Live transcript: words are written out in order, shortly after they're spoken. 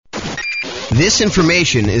This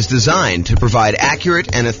information is designed to provide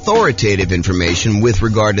accurate and authoritative information with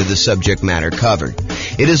regard to the subject matter covered.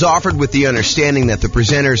 It is offered with the understanding that the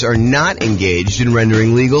presenters are not engaged in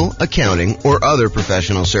rendering legal, accounting, or other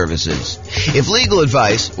professional services. If legal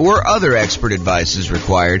advice or other expert advice is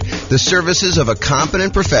required, the services of a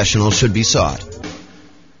competent professional should be sought.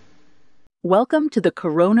 Welcome to the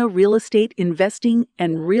Corona Real Estate Investing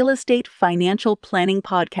and Real Estate Financial Planning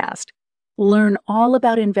Podcast. Learn all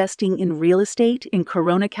about investing in real estate in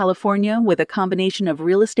Corona, California with a combination of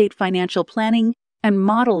real estate financial planning and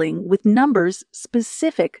modeling with numbers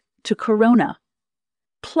specific to Corona.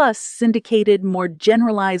 Plus syndicated, more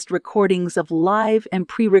generalized recordings of live and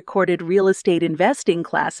pre-recorded real estate investing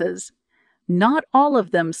classes, not all of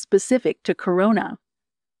them specific to Corona.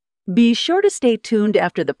 Be sure to stay tuned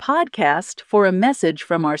after the podcast for a message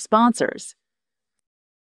from our sponsors.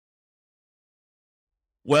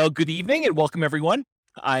 Well, good evening and welcome everyone.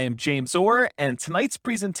 I am James Orr, and tonight's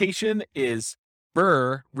presentation is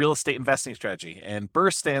BRRRR Real Estate Investing Strategy. And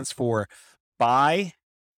BRRRR stands for Buy,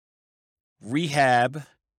 Rehab,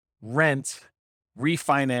 Rent,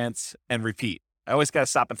 Refinance, and Repeat. I always got to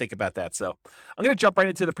stop and think about that. So I'm going to jump right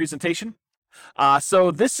into the presentation.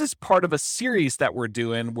 So this is part of a series that we're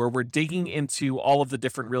doing where we're digging into all of the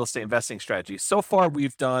different real estate investing strategies. So far,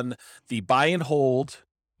 we've done the buy and hold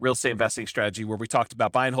real estate investing strategy, where we talked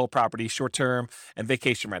about buy and hold property, short-term and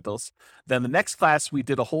vacation rentals. Then the next class, we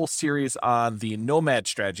did a whole series on the nomad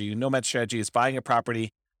strategy. Nomad strategy is buying a property,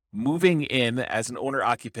 moving in as an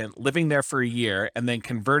owner-occupant, living there for a year, and then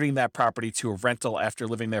converting that property to a rental after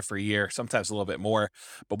living there for a year, sometimes a little bit more.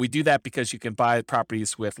 But we do that because you can buy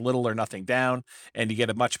properties with little or nothing down, and you get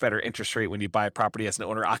a much better interest rate when you buy a property as an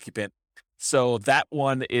owner-occupant. So that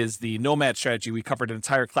one is the nomad strategy. We covered an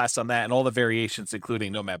entire class on that and all the variations,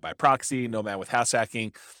 including nomad by proxy, nomad with house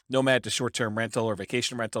hacking, nomad to short-term rental or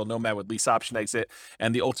vacation rental, nomad with lease option exit,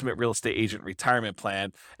 and the ultimate real estate agent retirement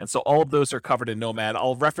plan. And so all of those are covered in nomad.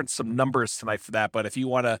 I'll reference some numbers tonight for that, but if you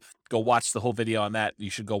want to go watch the whole video on that, you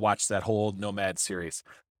should go watch that whole nomad series.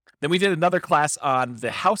 Then we did another class on the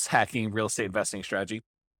house hacking real estate investing strategy.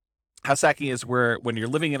 House hacking is where when you're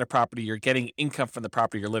living in a property, you're getting income from the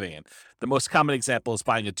property you're living in. The most common example is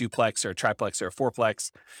buying a duplex or a triplex or a fourplex,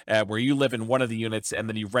 where you live in one of the units and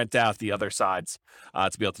then you rent out the other sides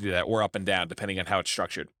to be able to do that, or up and down, depending on how it's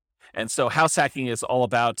structured. And so house hacking is all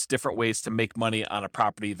about different ways to make money on a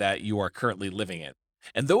property that you are currently living in.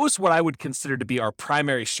 And those what I would consider to be our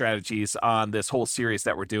primary strategies on this whole series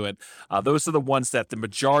that we're doing. Those are the ones that the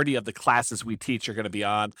majority of the classes we teach are going to be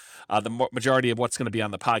on, the majority of what's going to be on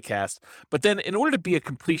the podcast. But then in order to be a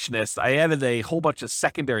completionist, I added a whole bunch of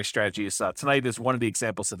secondary strategies. Tonight is one of the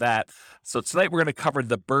examples of that. So tonight we're going to cover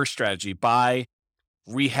the BRRRR strategy: buy,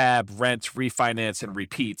 rehab, rent, refinance, and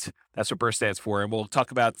repeat. That's what BRRRR stands for. And we'll talk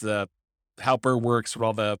about how BRRRR works, what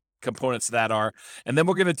all the components of that are. And then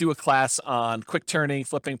we're going to do a class on quick turning,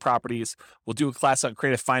 flipping properties. We'll do a class on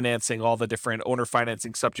creative financing, all the different owner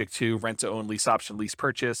financing subject to rent to own, lease option, lease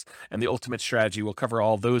purchase, and the ultimate strategy. We'll cover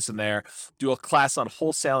all those in there. Do a class on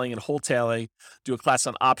wholesaling and wholetailing, do a class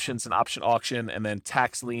on options and option auction, and then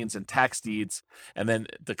tax liens and tax deeds. And then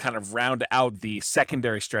to kind of round out the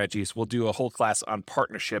secondary strategies, we'll do a whole class on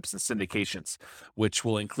partnerships and syndications, which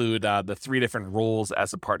will include the three different roles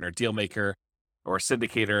as a partner: deal maker, or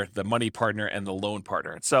syndicator, the money partner, and the loan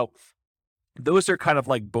partner. So those are kind of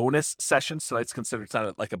like bonus sessions. So it's considered kind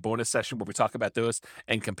of like a bonus session where we talk about those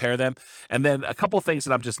and compare them. And then a couple of things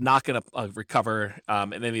that I'm just not going to recover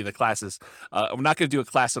in any of the classes. I'm not going to do a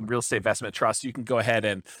class on real estate investment trust. You can go ahead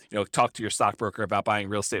and talk to your stockbroker about buying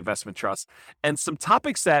real estate investment trust. And some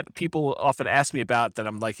topics that people often ask me about that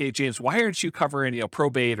I'm like, hey, James, why aren't you covering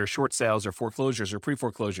probate or short sales or foreclosures or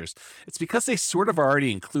pre-foreclosures? It's because they sort of are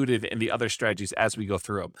already included in the other strategies as we go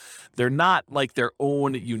through them. They're not like their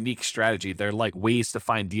own unique strategy. They're like ways to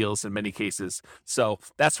find deals in many cases. So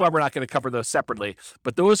that's why we're not going to cover those separately.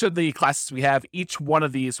 But those are the classes we have. Each one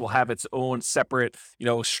of these will have its own separate,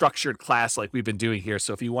 structured class like we've been doing here.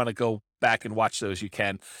 So if you want to go back and watch those, you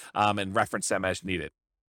can, and reference them as needed.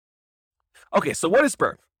 Okay, so what is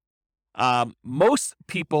BRRRR? Most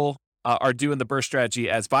people are doing the BRRRR strategy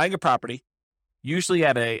as buying a property, usually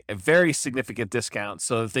at a very significant discount,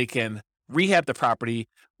 so that they can rehab the property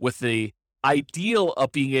with the ideal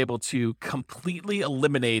of being able to completely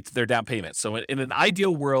eliminate their down payment. So in an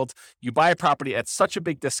ideal world, you buy a property at such a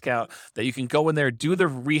big discount that you can go in there, do the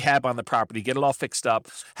rehab on the property, get it all fixed up,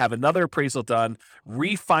 have another appraisal done,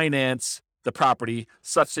 refinance the property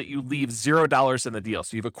such that you leave $0 in the deal.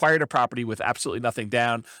 So you've acquired a property with absolutely nothing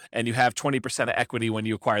down, and you have 20% of equity when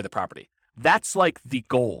you acquire the property. That's like the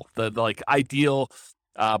goal, the like ideal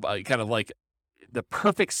kind of like the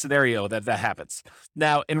perfect scenario that happens.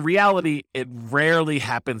 Now, in reality, it rarely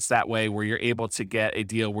happens that way where you're able to get a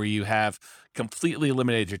deal where you have completely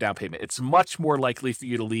eliminated your down payment. It's much more likely for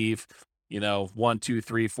you to leave, 1, 2,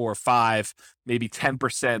 3, 4, 5, maybe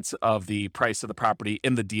 10% of the price of the property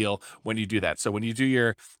in the deal when you do that. So when you do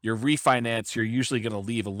your refinance, you're usually going to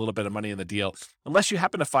leave a little bit of money in the deal, unless you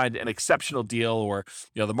happen to find an exceptional deal, or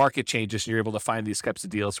the market changes and you're able to find these types of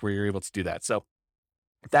deals where you're able to do that. So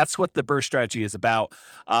that's what the BRRRR strategy is about.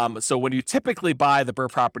 So when you typically buy the BRRRR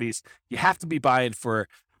properties, you have to be buying for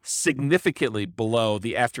significantly below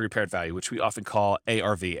the after repaired value, which we often call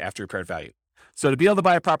ARV, after repaired value. So to be able to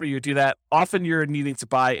buy a property, you do that. Often you're needing to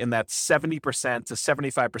buy in that 70% to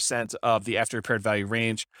 75% of the after repaired value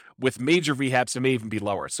range. With major rehabs, it may even be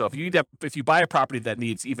lower. So if you buy a property that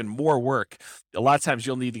needs even more work, a lot of times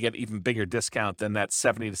you'll need to get even bigger discount than that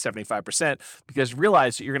 70 to 75%, because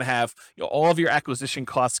realize that you're going to have all of your acquisition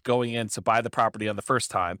costs going in to buy the property on the first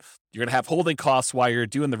time. You're going to have holding costs while you're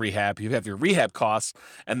doing the rehab. You have your rehab costs,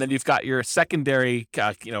 and then you've got your secondary,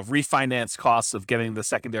 refinance costs of getting the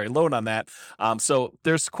secondary loan on that. So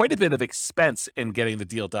there's quite a bit of expense in getting the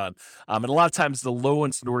deal done. And a lot of times the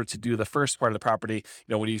loans, in order to do the first part of the property,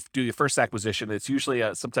 when you do your first acquisition, it's usually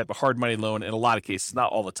some type of hard money loan in a lot of cases, not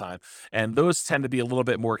all the time. And those tend to be a little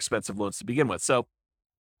bit more expensive loans to begin with. So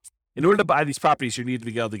in order to buy these properties, you need to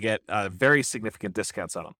be able to get very significant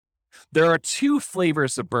discounts on them. There are two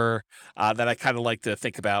flavors of BRRRR that I kind of like to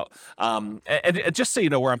think about. And just so you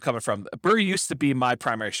know where I'm coming from, BRRRR used to be my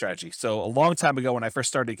primary strategy. So a long time ago, when I first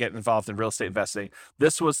started getting involved in real estate investing,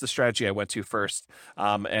 this was the strategy I went to first.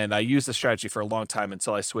 And I used the strategy for a long time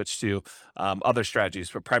until I switched to other strategies,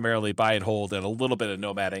 but primarily buy and hold and a little bit of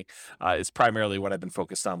nomading is primarily what I've been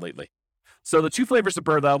focused on lately. So the two flavors of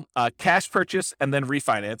BRRRR, though, cash purchase and then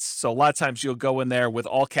refinance. So a lot of times you'll go in there with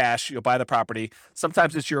all cash, you'll buy the property.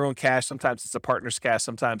 Sometimes it's your own cash, sometimes it's a partner's cash,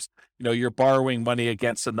 sometimes you're borrowing money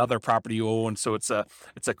against another property you own. So it's a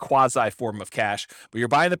quasi form of cash, but you're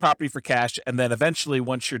buying the property for cash, and then eventually,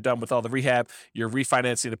 once you're done with all the rehab, you're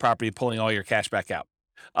refinancing the property and pulling all your cash back out.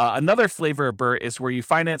 Another flavor of BRRRR is where you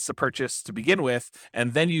finance the purchase to begin with,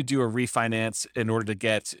 and then you do a refinance in order to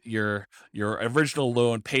get your original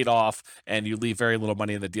loan paid off, and you leave very little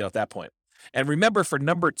money in the deal at that point. And remember, for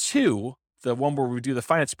number two, the one where we do the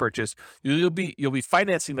finance purchase, you'll be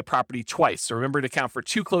financing the property twice. So remember to account for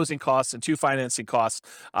 2 closing costs and 2 financing costs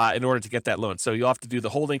in order to get that loan. So you'll have to do the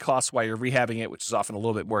holding costs while you're rehabbing it, which is often a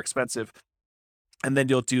little bit more expensive. And then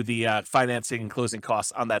you'll do the financing and closing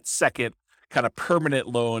costs on that second kind of permanent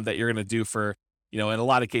loan that you're going to do for, in a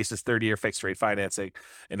lot of cases, 30-year fixed rate financing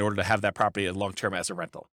in order to have that property long-term as a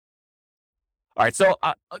rental. All right, so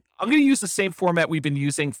I'm going to use the same format we've been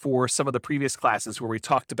using for some of the previous classes where we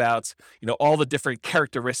talked about, all the different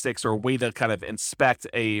characteristics or way to kind of inspect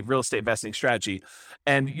a real estate investing strategy.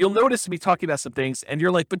 And you'll notice me talking about some things, and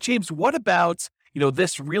you're like, but James, what about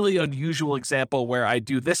this really unusual example where I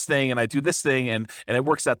do this thing and I do this thing and it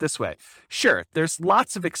works out this way? Sure, there's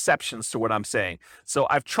lots of exceptions to what I'm saying. So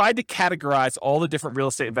I've tried to categorize all the different real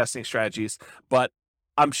estate investing strategies, but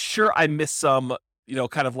I'm sure I missed some,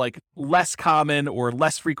 kind of like less common or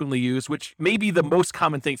less frequently used, which may be the most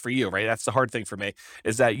common thing for you, right? That's the hard thing for me,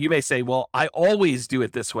 is that you may say, well, I always do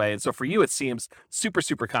it this way. And so for you, it seems super,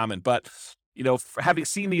 super common. But having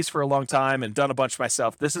seen these for a long time and done a bunch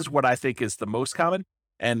myself, this is what I think is the most common.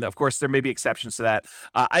 And of course, there may be exceptions to that.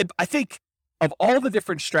 I think of all the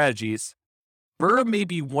different strategies, BRRRR may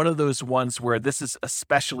be one of those ones where this is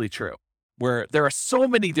especially true, where there are so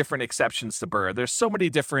many different exceptions to BRRRR. There's so many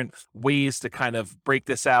different ways to kind of break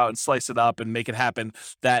this out and slice it up and make it happen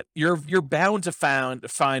that you're bound to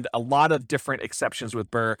find a lot of different exceptions with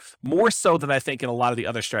BRRRR, more so than I think in a lot of the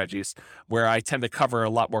other strategies where I tend to cover a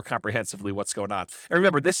lot more comprehensively what's going on. And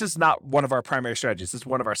remember, this is not one of our primary strategies. This is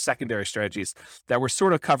one of our secondary strategies that we're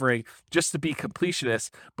sort of covering just to be completionist,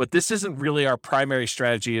 but this isn't really our primary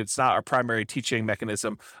strategy. It's not our primary teaching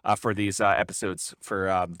mechanism for these episodes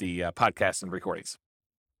for the podcast and recordings.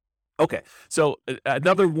 Okay, so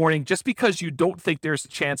another warning, just because you don't think there's a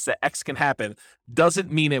chance that X can happen doesn't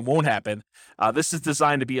mean it won't happen. This is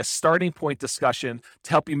designed to be a starting point discussion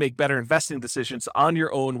to help you make better investing decisions on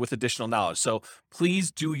your own with additional knowledge. So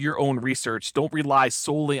please do your own research. Don't rely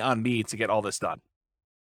solely on me to get all this done.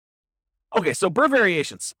 Okay, so BRRRR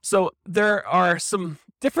variations. So there are some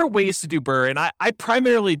different ways to do BRRRR, and I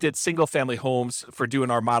primarily did single-family homes for doing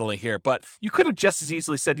our modeling here, but you could have just as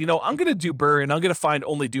easily said, I'm going to do BRRRR, and I'm going to find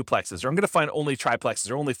only duplexes, or I'm going to find only triplexes,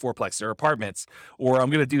 or only fourplexes, or apartments, or I'm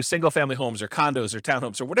going to do single-family homes, or condos, or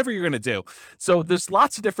townhomes, or whatever you're going to do. So there's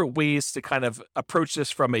lots of different ways to kind of approach this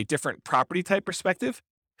from a different property type perspective.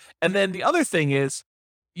 And then the other thing is,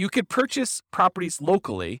 you could purchase properties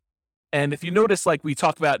locally. And if you notice, like we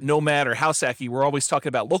talk about nomad or house hacking, we're always talking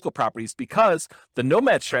about local properties because the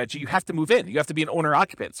nomad strategy, you have to move in. You have to be an owner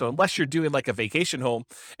occupant. So unless you're doing like a vacation home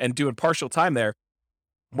and doing partial time there,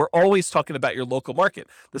 we're always talking about your local market.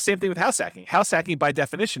 The same thing with house hacking. House hacking, by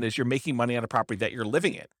definition, is you're making money on a property that you're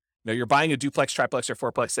living in. You're buying a duplex, triplex, or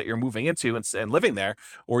fourplex that you're moving into and living there,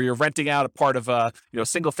 or you're renting out a part of a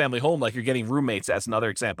single family home, like you're getting roommates, as another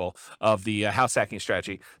example of the house hacking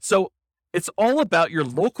strategy. So it's all about your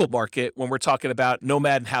local market when we're talking about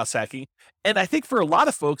nomad and house hacking. And I think for a lot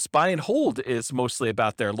of folks, buy and hold is mostly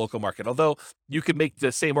about their local market. Although you could make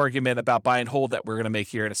the same argument about buy and hold that we're going to make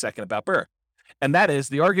here in a second about BRRRR. And that is,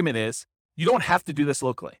 the argument is, you don't have to do this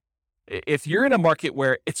locally. If you're in a market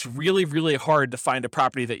where it's really, really hard to find a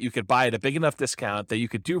property that you could buy at a big enough discount that you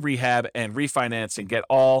could do rehab and refinance and get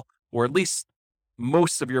all, or at least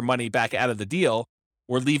most of your money back out of the deal,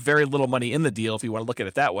 or leave very little money in the deal, if you want to look at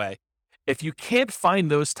it that way. If you can't find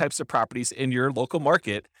those types of properties in your local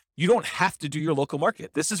market, you don't have to do your local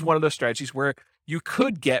market. This is one of those strategies where you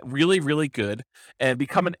could get really, really good and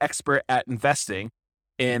become an expert at investing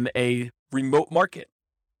in a remote market.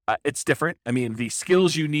 It's different. I mean, the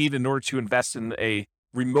skills you need in order to invest in a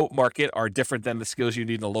remote market are different than the skills you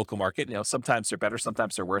need in a local market. Sometimes they're better,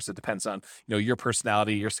 sometimes they're worse. It depends on, your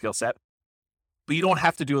personality, your skill set. But you don't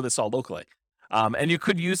have to do this all locally. And you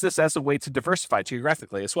could use this as a way to diversify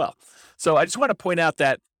geographically as well. So I just want to point out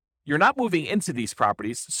that you're not moving into these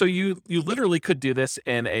properties. So you literally could do this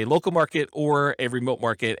in a local market or a remote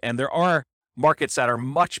market. And there are markets that are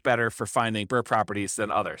much better for finding BRRRR properties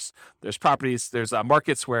than others. There's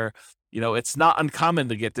markets where, it's not uncommon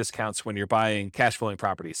to get discounts when you're buying cash flowing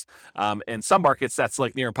properties. In some markets, that's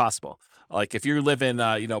like near impossible. Like if you live in,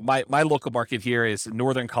 my local market here is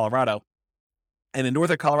northern Colorado. And in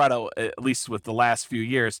northern Colorado, at least with the last few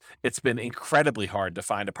years, it's been incredibly hard to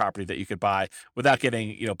find a property that you could buy without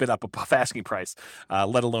getting, bid up above asking price,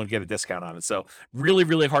 let alone get a discount on it. So really,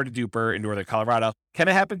 really hard to do BRRRR in northern Colorado. Can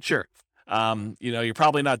it happen? Sure. You're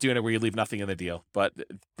probably not doing it where you leave nothing in the deal, but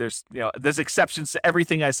there's exceptions to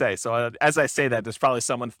everything I say. So as I say that, there's probably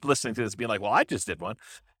someone listening to this being like, well, I just did one.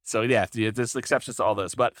 So yeah, there's exceptions to all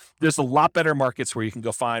those, but there's a lot better markets where you can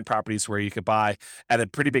go find properties where you could buy at a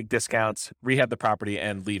pretty big discount, rehab the property,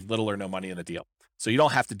 and leave little or no money in the deal. So you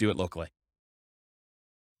don't have to do it locally.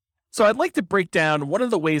 So I'd like to break down one of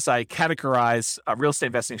the ways I categorize real estate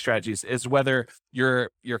investing strategies is whether you're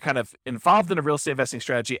kind of involved in a real estate investing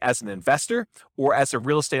strategy as an investor or as a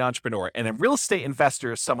real estate entrepreneur. And a real estate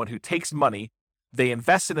investor is someone who takes money, they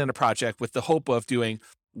invest it in a project with the hope of doing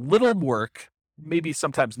little work, maybe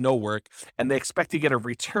sometimes no work, and they expect to get a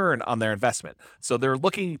return on their investment. So they're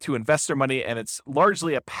looking to invest their money, and it's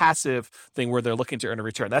largely a passive thing where they're looking to earn a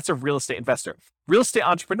return. That's a real estate investor. Real estate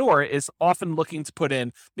entrepreneur is often looking to put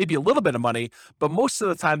in maybe a little bit of money, but most of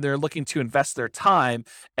the time they're looking to invest their time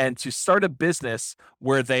and to start a business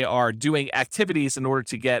where they are doing activities in order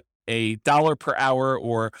to get a dollar per hour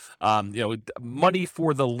or money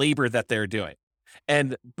for the labor that they're doing.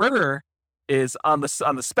 And BRRRR is on the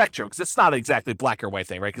spectrum, because it's not exactly black or white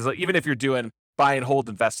thing, right? Because even if you're doing buy and hold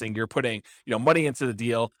investing, you're putting money into the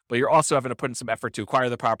deal, but you're also having to put in some effort to acquire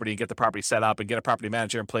the property and get the property set up and get a property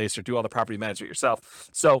manager in place or do all the property management yourself.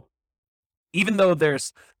 So even though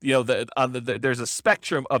there's there's a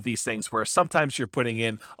spectrum of these things where sometimes you're putting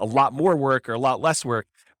in a lot more work or a lot less work,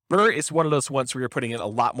 BRRRR is one of those ones where you're putting in a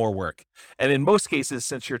lot more work. And in most cases,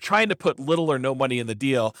 since you're trying to put little or no money in the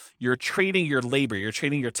deal, you're trading your labor, you're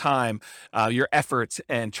trading your time, your effort,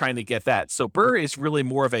 and trying to get that. So BRRRR is really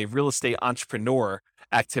more of a real estate entrepreneur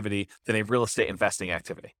activity than a real estate investing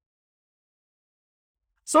activity.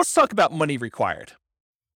 So let's talk about money required.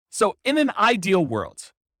 So in an ideal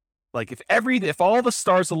world, like if all the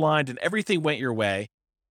stars aligned and everything went your way,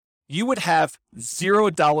 you would have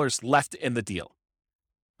 $0 left in the deal.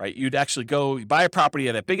 Right? You'd actually go buy a property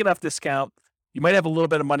at a big enough discount. You might have a little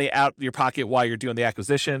bit of money out of your pocket while you're doing the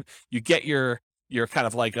acquisition. You get your kind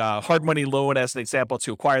of like a hard money loan, as an example,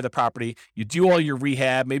 to acquire the property. You do all your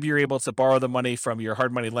rehab. Maybe you're able to borrow the money from your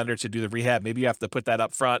hard money lender to do the rehab. Maybe you have to put that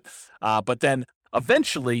up front. But then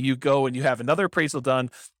eventually you go and you have another appraisal done.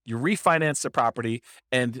 You refinance the property.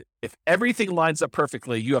 And if everything lines up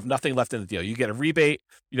perfectly, you have nothing left in the deal. You get a rebate.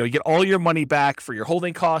 You get all your money back for your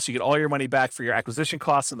holding costs. You get all your money back for your acquisition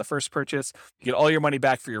costs in the first purchase. You get all your money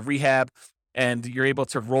back for your rehab. And you're able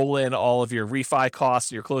to roll in all of your refi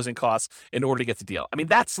costs, your closing costs in order to get the deal. I mean,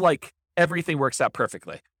 that's like everything works out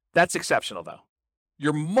perfectly. That's exceptional, though.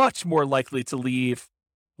 You're much more likely to leave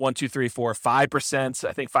 1, 2, 3, 4, 5%.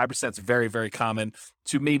 I think 5% is very, very common,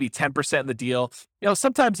 to maybe 10% in the deal.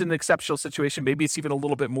 Sometimes in an exceptional situation, maybe it's even a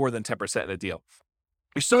little bit more than 10% in a deal.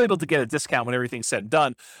 You're still able to get a discount when everything's said and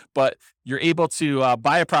done, but you're able to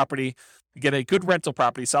buy a property, get a good rental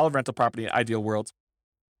property, solid rental property in ideal world,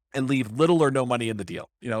 and leave little or no money in the deal.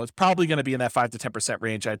 It's probably going to be in that 5 to 10%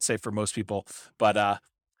 range, I'd say, for most people. But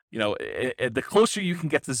the closer you can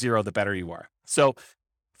get to zero, the better you are. So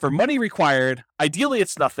for money required, ideally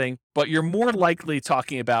it's nothing, but you're more likely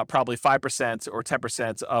talking about probably 5% or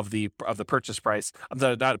 10% of the purchase price,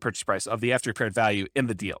 not purchase price, of the after repaired value in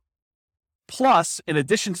the deal. Plus, in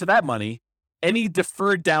addition to that money, any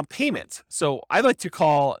deferred down payment. So I like to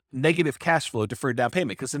call negative cash flow deferred down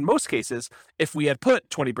payment, because in most cases, if we had put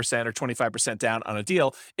 20% or 25% down on a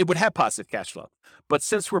deal, it would have positive cash flow. But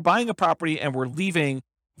since we're buying a property and we're leaving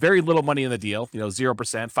very little money in the deal, 0%,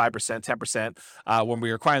 5%, 10%, when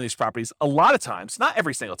we're acquiring these properties, a lot of times, not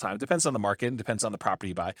every single time, depends on the market and depends on the property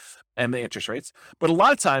you buy and the interest rates, but a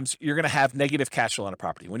lot of times you're going to have negative cash flow on a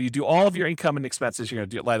property. When you do all of your income and expenses, you're going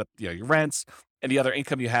to light up your rents, any other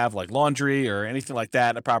income you have, like laundry or anything like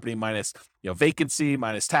that in a property, minus vacancy,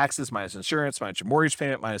 minus taxes, minus insurance, minus your mortgage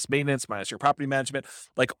payment, minus maintenance, minus your property management,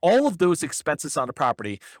 like all of those expenses on a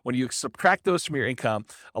property, when you subtract those from your income,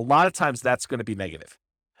 a lot of times that's going to be negative.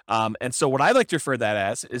 And so what I like to refer that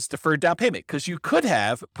as is deferred down payment, because you could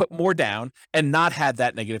have put more down and not had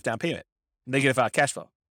that negative down payment, negative cash flow.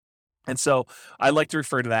 And so I like to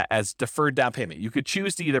refer to that as deferred down payment. You could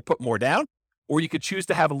choose to either put more down, or you could choose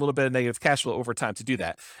to have a little bit of negative cash flow over time to do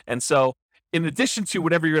that. And so in addition to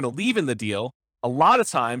whatever you're going to leave in the deal, a lot of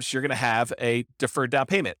times you're going to have a deferred down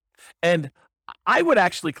payment. And I would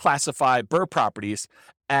actually classify BRRRR properties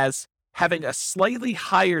as having a slightly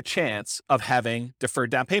higher chance of having deferred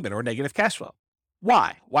down payment or negative cash flow.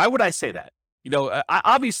 Why? Why would I say that?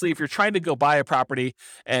 Obviously, if you're trying to go buy a property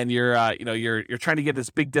and you're trying to get this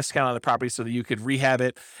big discount on the property so that you could rehab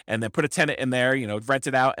it and then put a tenant in there, rent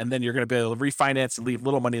it out, and then you're going to be able to refinance and leave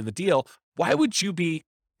little money in the deal, why would you be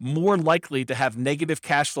more likely to have negative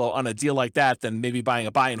cash flow on a deal like that than maybe buying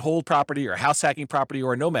a buy and hold property or a house hacking property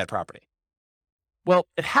or a nomad property? Well,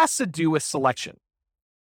 it has to do with selection.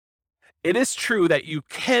 It is true that you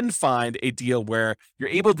can find a deal where you're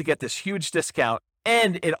able to get this huge discount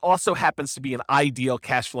and it also happens to be an ideal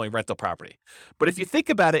cash flowing rental property. But if you think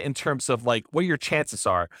about it in terms of like what your chances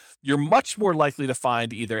are, you're much more likely to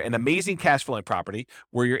find either an amazing cash flowing property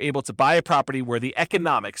where you're able to buy a property where the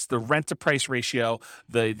economics, the rent to price ratio,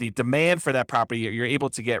 the demand for that property, you're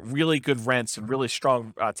able to get really good rents and really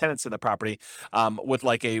strong tenants in the property, with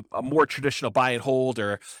like a more traditional buy and hold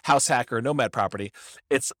or house hack or nomad property.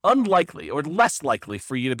 It's unlikely or less likely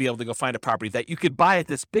for you to be able to go find a property that you could buy at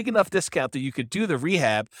this big enough discount that you could do the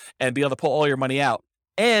rehab and be able to pull all your money out.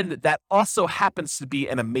 And that also happens to be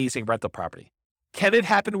an amazing rental property. Can it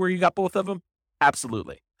happen where you got both of them?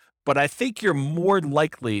 Absolutely. But I think you're more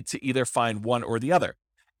likely to either find one or the other.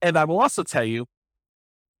 And I will also tell you,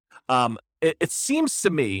 it seems to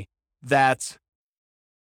me that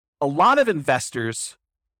a lot of investors,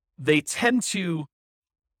 they tend to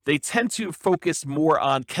focus more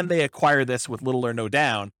on can they acquire this with little or no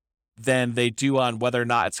down than they do on whether or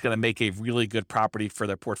not it's going to make a really good property for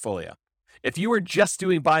their portfolio. If you are just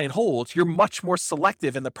doing buy and hold, you're much more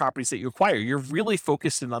selective in the properties that you acquire. You're really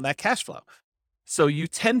focused in on that cash flow. So you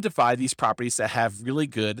tend to buy these properties that have really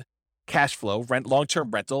good cash flow, long-term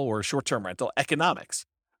rental or short-term rental economics.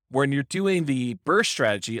 When you're doing the BRRRR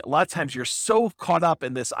strategy, a lot of times you're so caught up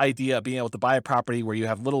in this idea of being able to buy a property where you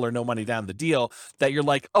have little or no money down the deal that you're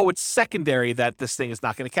like, oh, it's secondary that this thing is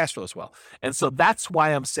not going to cash flow as well. And so that's why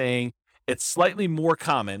I'm saying it's slightly more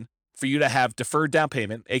common for you to have deferred down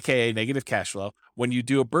payment, aka negative cash flow, when you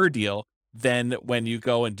do a BRRRR deal than when you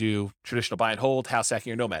go and do traditional buy and hold, house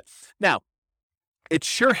hacking, or nomad. Now, it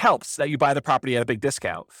sure helps that you buy the property at a big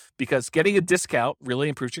discount, because getting a discount really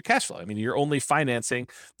improves your cash flow. I mean, you're only financing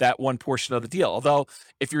that one portion of the deal. Although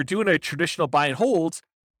if you're doing a traditional buy and hold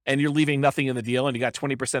and you're leaving nothing in the deal and you got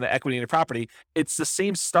 20% of equity in your property, it's the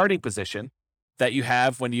same starting position that you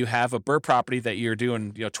have when you have a BRRRR property that you're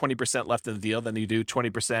doing 20% left in the deal, then you do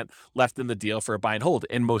 20% left in the deal for a buy and hold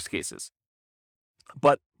in most cases.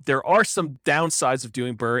 But there are some downsides of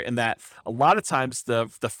doing BRRRR in that a lot of times the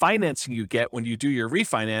financing you get when you do your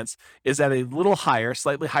refinance is at a little higher,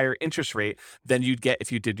 slightly higher interest rate than you'd get if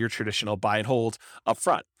you did your traditional buy and hold up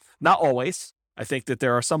front. Not always. I think that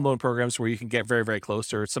there are some loan programs where you can get very, very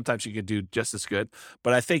close, or sometimes you can do just as good.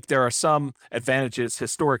 But I think there are some advantages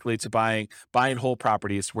historically to buying buy and hold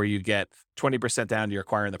properties where you get 20% down, you're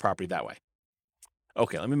acquiring the property that way.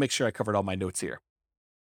 Okay, let me make sure I covered all my notes here.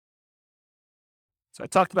 So I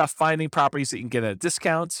talked about finding properties that you can get at a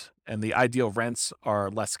discount, and the ideal rents are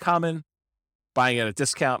less common. Buying at a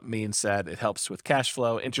discount means that it helps with cash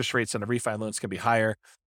flow. Interest rates on the refi loans can be higher.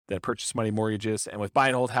 than purchase money mortgages. And with buy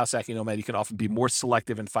and hold, house hacking, nomad, you can often be more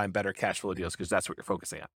selective and find better cash flow deals because that's what you're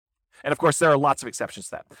focusing on. And of course, there are lots of exceptions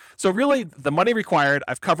to that. So really, the money required,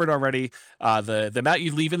 I've covered already. The amount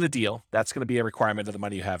you leave in the deal, that's going to be a requirement of the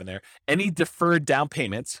money you have in there. Any deferred down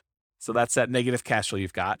payments, so that's that negative cash flow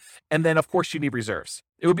you've got. And then, of course, you need reserves.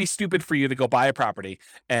 It would be stupid for you to go buy a property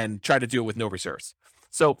and try to do it with no reserves.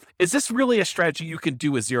 So is this really a strategy you can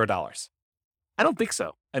do with $0? I don't think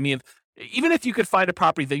so. I mean, even if you could find a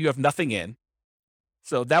property that you have nothing in,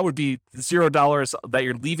 so that would be $0 that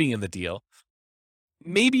you're leaving in the deal.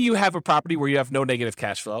 Maybe you have a property where you have no negative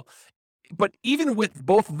cash flow, but even with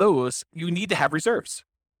both of those, you need to have reserves.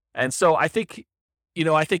 And so I think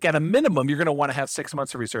at a minimum, you're going to want to have 6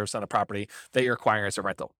 months of reserves on a property that you're acquiring as a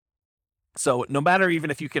rental. So no matter even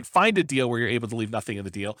if you can find a deal where you're able to leave nothing in the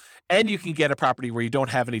deal, and you can get a property where you don't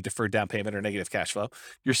have any deferred down payment or negative cash flow,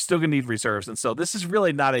 you're still going to need reserves. And so this is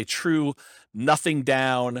really not a true nothing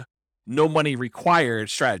down, no money required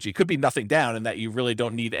strategy. It could be nothing down in that you really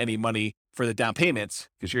don't need any money for the down payments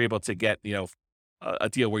because you're able to get, a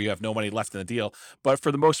deal where you have no money left in the deal. But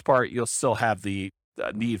for the most part, you'll still have the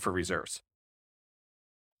need for reserves.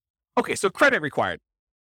 Okay, so credit required.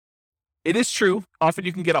 It is true. Often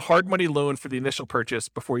you can get a hard money loan for the initial purchase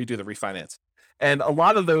before you do the refinance. And a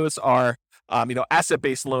lot of those are,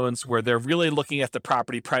 asset-based loans where they're really looking at the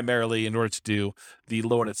property primarily in order to do the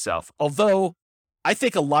loan itself. Although I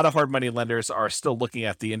think a lot of hard money lenders are still looking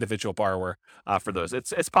at the individual borrower for those.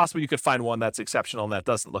 It's possible you could find one that's exceptional and that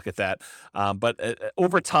doesn't look at that. But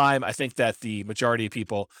over time, I think that the majority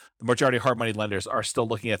of hard money lenders are still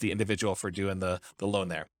looking at the individual for doing the loan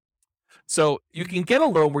there. So you can get a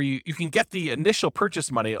loan where you can get the initial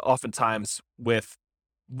purchase money oftentimes with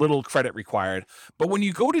little credit required. But when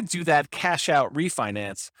you go to do that cash out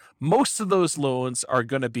refinance, most of those loans are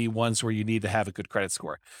going to be ones where you need to have a good credit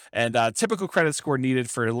score. And typical credit score needed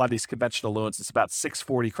for a lot of these conventional loans is about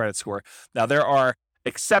 640 credit score. Now, there are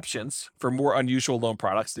exceptions for more unusual loan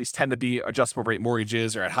products. These tend to be adjustable rate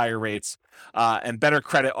mortgages or at higher rates, and better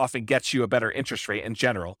credit often gets you a better interest rate in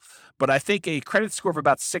general. But I think a credit score of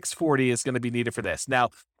about 640 is going to be needed for this. Now,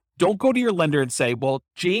 don't go to your lender and say, well,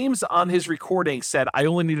 James on his recording said I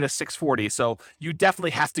only needed a 640, so you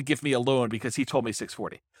definitely have to give me a loan because he told me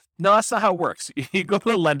 640. No, that's not how it works. You go to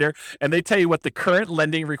the lender and they tell you what the current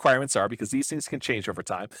lending requirements are because these things can change over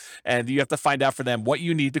time. And you have to find out for them what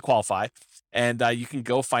you need to qualify. And you can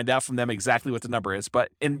go find out from them exactly what the number is. But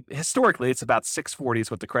historically, it's about 640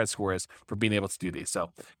 is what the credit score is for being able to do these.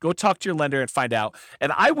 So go talk to your lender and find out.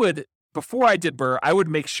 And before I did BRRRR, I would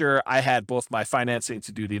make sure I had both my financing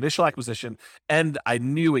to do the initial acquisition and I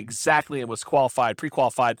knew exactly and was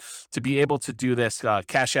pre-qualified to be able to do this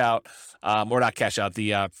cash out, or not cash out,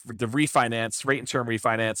 the refinance, rate and term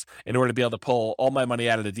refinance in order to be able to pull all my money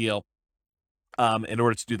out of the deal in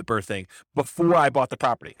order to do the BRRRR thing before I bought the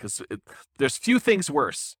property. Because there's few things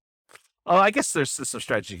worse. I guess there's some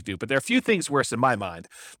strategy you can do, but there are a few things worse in my mind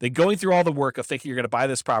than going through all the work of thinking you're going to buy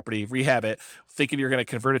this property, rehab it, thinking you're going to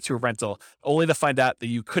convert it to a rental, only to find out that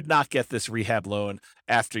you could not get this rehab loan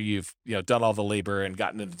after you've done all the labor and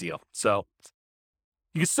gotten in the deal. So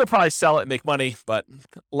you can still probably sell it and make money, but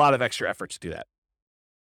a lot of extra effort to do that.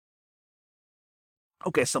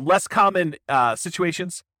 Okay, some less common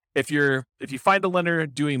situations. If you find a lender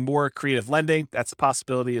doing more creative lending, that's a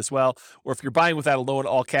possibility as well. Or if you're buying without a loan,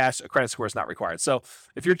 all cash, a credit score is not required. So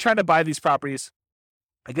if you're trying to buy these properties,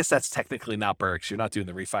 I guess that's technically not BRRRR because you're not doing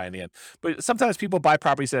the refi in the end. But sometimes people buy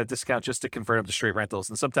properties at a discount just to convert them to straight rentals.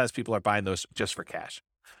 And sometimes people are buying those just for cash.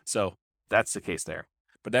 So that's the case there.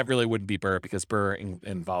 But that really wouldn't be BRRRR because BRRRR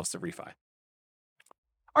involves the refi.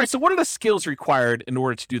 All right, so what are the skills required in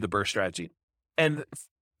order to do the BRRRR strategy? And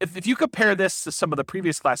if you compare this to some of the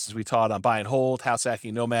previous classes we taught on buy and hold, house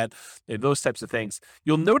hacking, nomad, those types of things,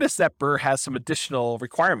 you'll notice that BRRRR has some additional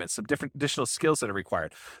requirements, some different additional skills that are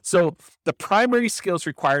required. So the primary skills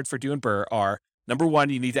required for doing BRRRR are, number one,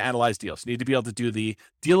 you need to analyze deals. You need to be able to do the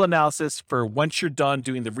deal analysis for once you're done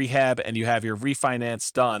doing the rehab and you have your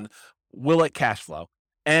refinance done, will it cash flow?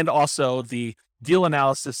 And also the deal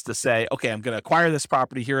analysis to say, okay, I'm going to acquire this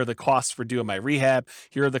property. Here are the costs for doing my rehab.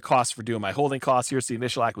 Here are the costs for doing my holding costs. Here's the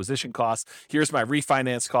initial acquisition costs. Here's my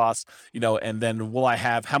refinance costs, and then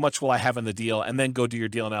how much will I have in the deal? And then go do your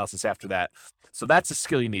deal analysis after that. So that's a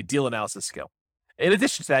skill you need, deal analysis skill. In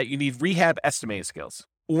addition to that, you need rehab estimating skills,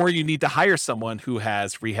 or you need to hire someone who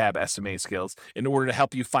has rehab estimating skills in order to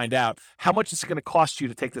help you find out how much it's going to cost you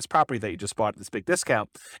to take this property that you just bought at this big discount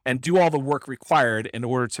and do all the work required in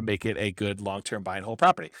order to make it a good long-term buy and hold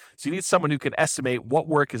property. So you need someone who can estimate what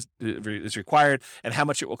work is required and how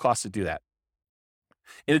much it will cost to do that.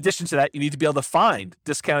 In addition to that, you need to be able to find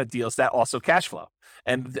discounted deals that also cash flow.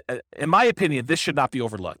 And in my opinion, this should not be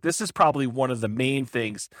overlooked. This is probably one of the main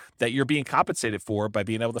things that you're being compensated for by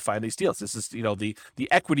being able to find these deals. This is, the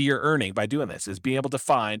equity you're earning by doing this, is being able to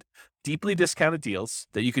find deeply discounted deals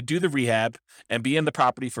that you could do the rehab and be in the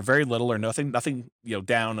property for very little or nothing,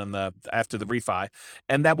 down on after the refi,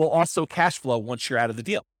 and that will also cash flow once you're out of the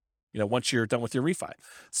deal. Once you're done with your refi.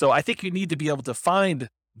 So I think you need to be able to find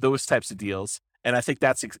those types of deals, and I think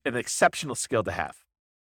that's an exceptional skill to have.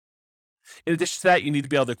 In addition to that, you need to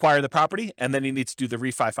be able to acquire the property, and then you need to do the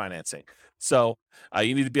refi financing. So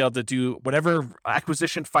you need to be able to do whatever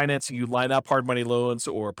acquisition financing you line up, hard money loans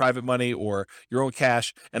or private money or your own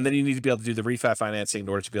cash, and then you need to be able to do the refi financing in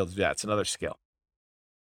order to be able to do that. It's another skill.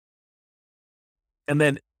 And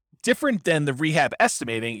then different than the rehab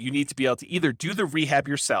estimating, you need to be able to either do the rehab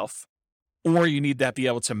yourself or you need to be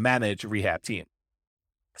able to manage a rehab team.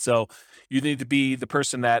 So you need to be the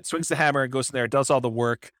person that swings the hammer and goes in there, does all the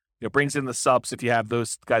work, brings in the subs if you have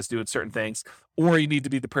those guys doing certain things, or you need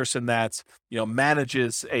to be the person that,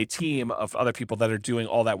 manages a team of other people that are doing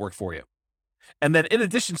all that work for you. And then in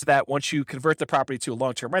addition to that, once you convert the property to a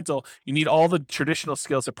long-term rental, you need all the traditional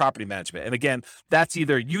skills of property management. And again, that's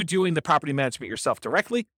either you doing the property management yourself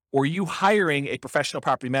directly or you hiring a professional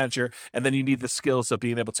property manager, and then you need the skills of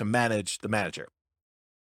being able to manage the manager.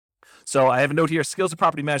 So I have a note here, skills of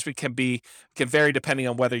property management can vary depending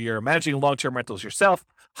on whether you're managing long-term rentals yourself,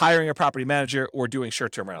 hiring a property manager, or doing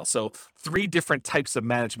short-term rentals. So 3 different types of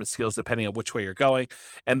management skills depending on which way you're going.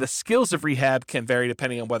 And the skills of rehab can vary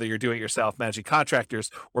depending on whether you're doing it yourself, managing contractors,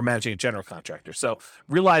 or managing a general contractor. So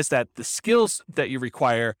realize that the skills that you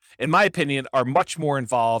require, in my opinion, are much more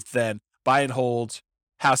involved than buy and hold,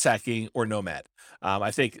 house hacking, or nomad.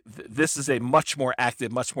 I think this is a much more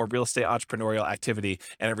active, much more real estate entrepreneurial activity,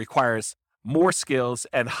 and it requires more skills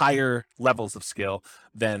and higher levels of skill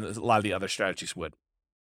than a lot of the other strategies would.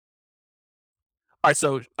 All right,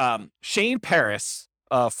 so Shane Paris,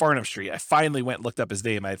 Farnham Street. I finally went and looked up his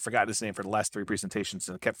name. I had forgotten his name for the last 3 presentations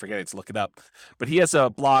and kept forgetting to look it up. But he has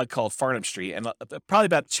a blog called Farnham Street, and probably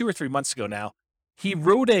about 2 or 3 months ago now, he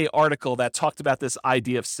wrote an article that talked about this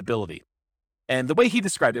idea of stability. And the way he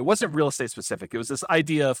described it wasn't real estate specific. It was this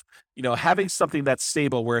idea of, having something that's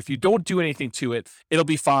stable where if you don't do anything to it, it'll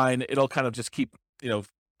be fine. It'll kind of just keep,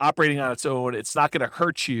 operating on its own. It's not going to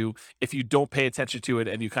hurt you if you don't pay attention to it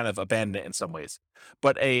and you kind of abandon it in some ways.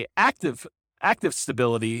 But a active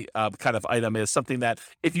stability kind of item is something that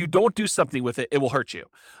if you don't do something with it, it will hurt you.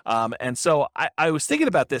 And so I was thinking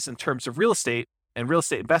about this in terms of real estate and real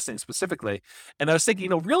estate investing specifically. And I was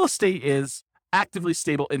thinking, real estate is actively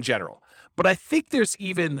stable in general. But I think there's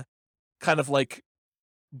even kind of like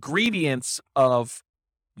gradients of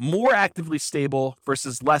more actively stable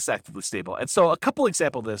versus less actively stable. And so a couple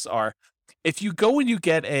examples of this are, if you go and you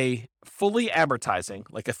get a fully amortizing,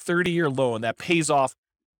 like a 30-year loan that pays off,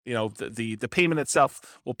 the payment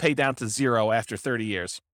itself will pay down to 0 after 30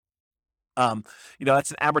 years.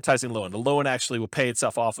 That's an amortizing loan. The loan actually will pay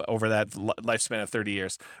itself off over that lifespan of 30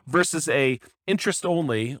 years versus a interest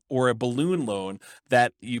only or a balloon loan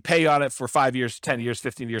that you pay on it for 5 years, 10 years,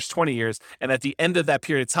 15 years, 20 years. And at the end of that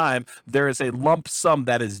period of time, there is a lump sum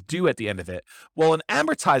that is due at the end of it. Well, an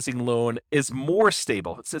amortizing loan is more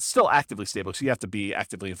stable. It's still actively stable, so you have to be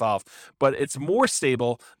actively involved, but it's more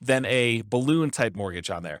stable than a balloon type mortgage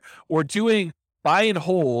on there. Or doing buy and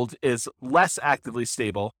hold is less actively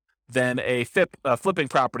stable than a flipping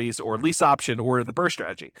properties or lease option or the BRRRR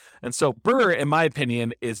strategy. And so BRRRR, in my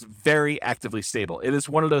opinion, is very actively stable. It is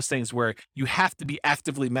one of those things where you have to be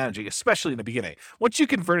actively managing, especially in the beginning. Once you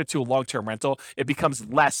convert it to a long-term rental, it becomes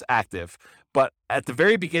less active. But at the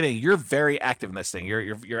very beginning, you're very active in this thing.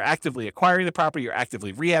 You're actively acquiring the property, you're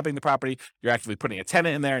actively rehabbing the property, you're actively putting a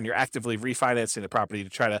tenant in there, and you're actively refinancing the property to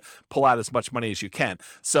try to pull out as much money as you can.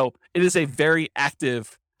 So it is a very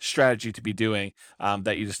active strategy to be doing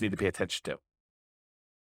that you just need to pay attention to.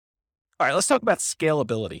 All right, let's talk about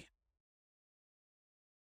scalability.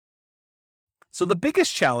 So the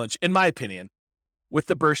biggest challenge, in my opinion, with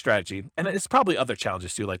the BRRRR strategy, and it's probably other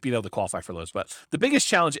challenges too, like being able to qualify for loans, but the biggest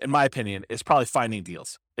challenge, in my opinion, is probably finding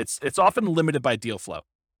deals. It's often limited by deal flow.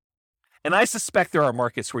 And I suspect there are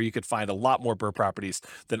markets where you could find a lot more BRRRR properties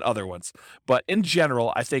than other ones. But in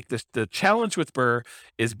general, I think the challenge with BRRRR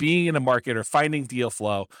is being in a market or finding deal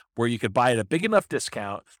flow where you could buy at a big enough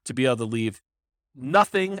discount to be able to leave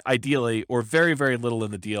nothing, ideally, or very, very little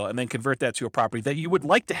in the deal, and then convert that to a property that you would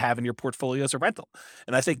like to have in your portfolio as a rental.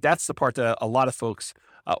 And I think that's the part that a lot of folks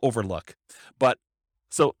overlook. But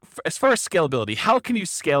So as far as scalability, how can you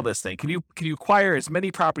scale this thing? Can you acquire as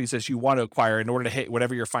many properties as you want to acquire in order to hit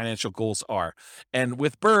whatever your financial goals are? And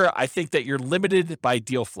with BRRRR, I think that you're limited by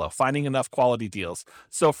deal flow, finding enough quality deals.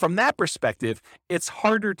 So from that perspective, it's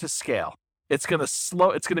harder to scale. It's going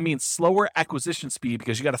to mean slower acquisition speed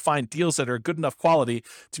because you got to find deals that are good enough quality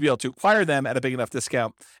to be able to acquire them at a big enough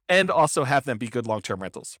discount and also have them be good long-term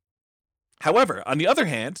rentals. However, on the other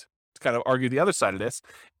hand, to kind of argue the other side of this,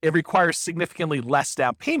 it requires significantly less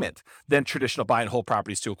down payment than traditional buy and hold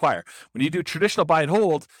properties to acquire. When you do traditional buy and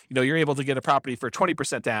hold, you're able to get a property for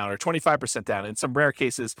 20% down or 25% down. In some rare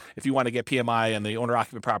cases, if you want to get PMI and the owner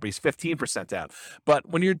occupant properties, 15% down. But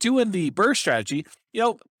when you're doing the BRRRR strategy,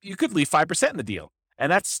 you could leave 5% in the deal. And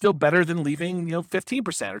that's still better than leaving,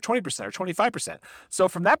 15% or 20% or 25%. So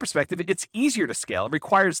from that perspective, it's easier to scale. It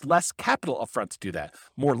requires less capital upfront to do that.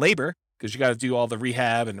 More labor, because you got to do all the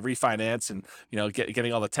rehab and refinance and,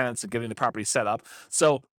 getting all the tenants and getting the property set up.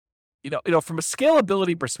 So, from a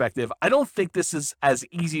scalability perspective, I don't think this is as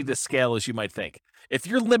easy to scale as you might think. If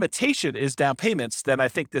your limitation is down payments, then I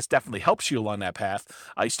think this definitely helps you along that path.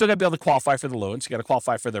 You still got to be able to qualify for the loans. You got to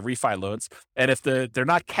qualify for the refi loans. And if they're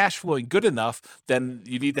not cash flowing good enough, then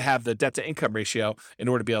you need to have the debt to income ratio in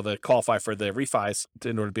order to be able to qualify for the refis,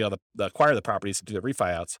 in order to be able to acquire the properties and do the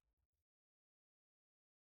refi outs.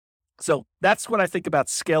 So that's what I think about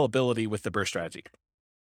scalability with the BRRRR strategy.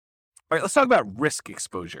 All right, let's talk about risk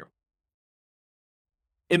exposure.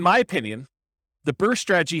 In my opinion, the BRRRR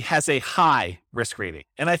strategy has a high risk rating.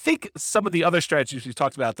 And I think some of the other strategies we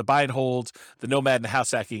talked about, the buy and hold, the nomad and the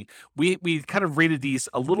house hacking, we kind of rated these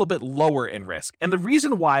a little bit lower in risk. And the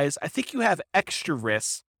reason why is I think you have extra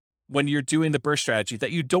risks when you're doing the BRRRR strategy that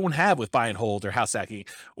you don't have with buy and hold or house hacking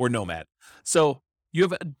or nomad. So you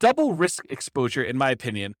have a double risk exposure, in my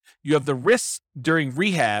opinion. You have the risks during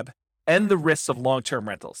rehab and the risks of long-term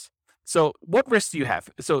rentals. So what risks do you have?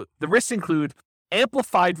 So the risks include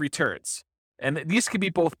amplified returns, and these can be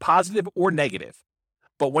both positive or negative.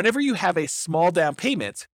 But whenever you have a small down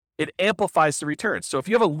payment, it amplifies the returns. So if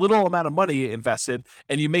you have a little amount of money invested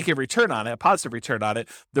and you make a return on it, a positive return on it,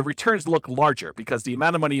 the returns look larger because the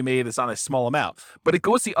amount of money you made is on a small amount. But it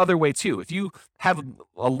goes the other way too. If you have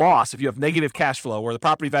a loss, if you have negative cash flow or the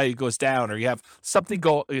property value goes down or you have something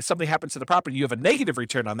happens to the property, you have a negative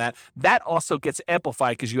return on that, that also gets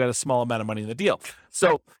amplified because you had a small amount of money in the deal.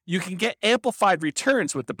 So you can get amplified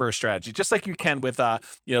returns with the BRRRR strategy, just like you can with the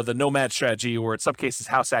nomad strategy, or in some cases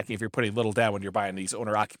house hacking if you're putting little down when you're buying these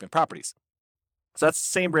owner occupant properties. So that's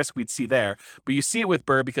the same risk we'd see there, but you see it with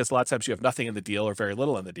BRRRR because a lot of times you have nothing in the deal or very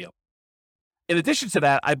little in the deal. In addition to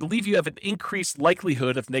that, I believe you have an increased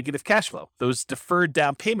likelihood of negative cash flow, those deferred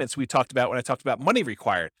down payments we talked about when I talked about money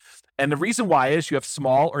required. And the reason why is you have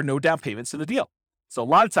small or no down payments in the deal. So a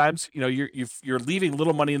lot of times, you're leaving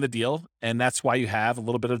little money in the deal, and that's why you have a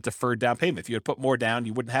little bit of deferred down payment. If you had put more down,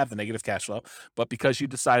 you wouldn't have the negative cash flow. But because you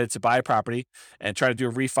decided to buy a property and try to do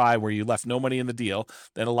a refi where you left no money in the deal,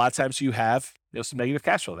 then a lot of times you have some negative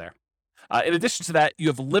cash flow there. In addition to that, you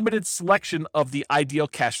have limited selection of the ideal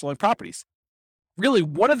cash flowing properties. Really,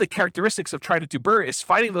 one of the characteristics of trying to do BRRRR is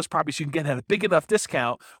finding those properties you can get at a big enough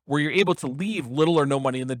discount where you're able to leave little or no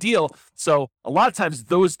money in the deal. So a lot of times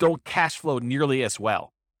those don't cash flow nearly as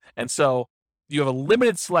well. And so you have a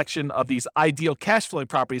limited selection of these ideal cash flowing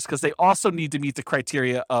properties because they also need to meet the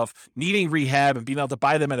criteria of needing rehab and being able to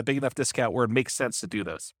buy them at a big enough discount where it makes sense to do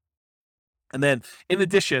those. And then in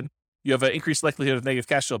addition, you have an increased likelihood of negative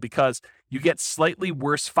cash flow because you get slightly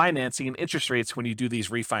worse financing and interest rates when you do these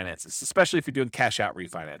refinances, especially if you're doing cash out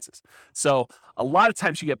refinances. So a lot of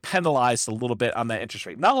times you get penalized a little bit on that interest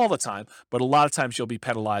rate. Not all the time, but a lot of times you'll be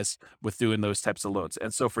penalized with doing those types of loans.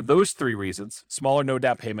 And so for those three reasons, smaller no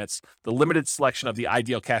down payments, the limited selection of the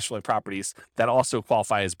ideal cash flowing properties that also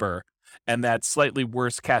qualify as BRRRR, and that slightly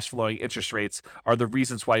worse cash flowing interest rates are the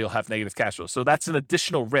reasons why you'll have negative cash flow. So that's an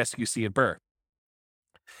additional risk you see in BRRRR.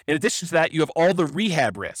 In addition to that, you have all the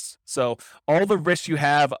rehab risks. So all the risks you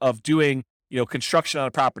have of doing construction on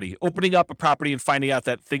a property, opening up a property and finding out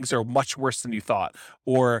that things are much worse than you thought,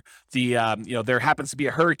 or there happens to be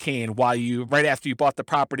a hurricane right after you bought the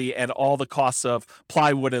property and all the costs of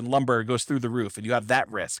plywood and lumber goes through the roof and you have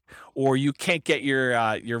that risk, or you can't get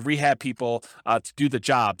your rehab people to do the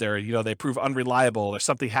job. They prove unreliable or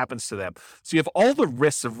something happens to them. So you have all the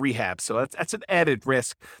risks of rehab. So that's an added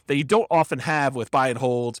risk that you don't often have with buy and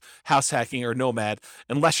hold, house hacking, or nomad,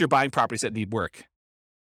 unless you're buying properties that need work.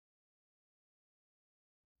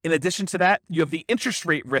 In addition to that, you have the interest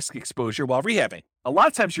rate risk exposure while rehabbing. A lot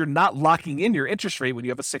of times you're not locking in your interest rate when you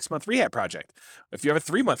have a 6-month rehab project. If you have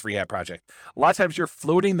a 3-month rehab project, a lot of times you're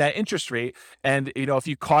floating that interest rate. And, if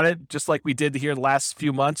you caught it, just like we did here the last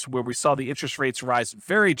few months where we saw the interest rates rise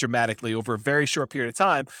very dramatically over a very short period of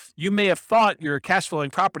time, you may have thought your cash flowing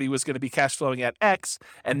property was going to be cash flowing at X.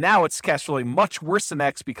 And now it's cash flowing much worse than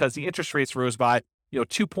X because the interest rates rose by,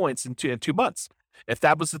 2 points in 2 months. If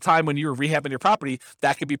that was the time when you were rehabbing your property,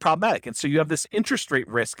 that could be problematic. And so you have this interest rate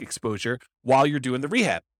risk exposure while you're doing the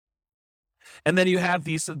rehab. And then you have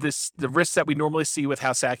the risks that we normally see with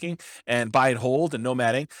house hacking and buy and hold and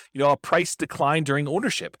nomading, a price decline during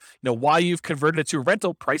ownership. While you've converted it to a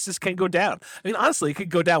rental, prices can go down. I mean, honestly, it could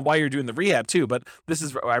go down while you're doing the rehab too, but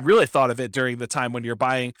I really thought of it during the time when you're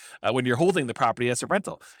buying, when you're holding the property as a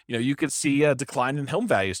rental. You could see a decline in home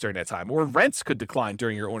values during that time, or rents could decline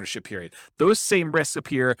during your ownership period. Those same risks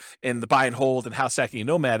appear in the buy and hold and house hacking and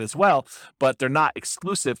nomad as well, but they're not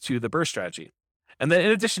exclusive to the BRRRR strategy. And then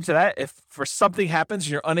in addition to that, if for something happens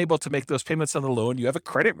and you're unable to make those payments on the loan, you have a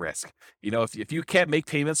credit risk. If you can't make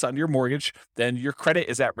payments on your mortgage, then your credit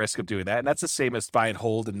is at risk of doing that. And that's the same as buy and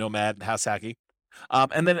hold and nomad and house hacking.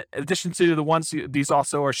 And then in addition to the ones, these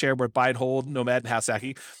also are shared with buy and hold, nomad, and house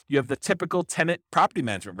hacking. You have the typical tenant property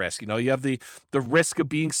management risk. You have the risk of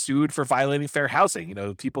being sued for violating fair housing.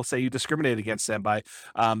 People say you discriminate against them by,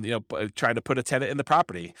 trying to put a tenant in the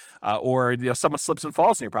property, or someone slips and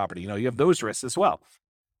falls in your property. You have those risks as well.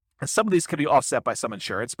 And some of these can be offset by some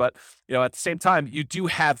insurance, but at the same time, you do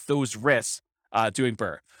have those risks doing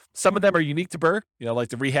BRRRR. Some of them are unique to BRRRR, like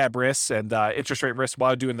the rehab risks and interest rate risks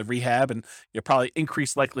while doing the rehab, and probably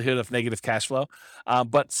increased likelihood of negative cash flow.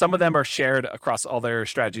 But some of them are shared across all their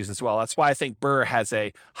strategies as well. That's why I think BRRRR has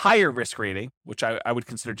a higher risk rating, which I would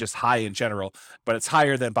consider just high in general, but it's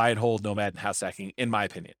higher than buy and hold, nomad, and house hacking, in my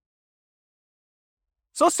opinion.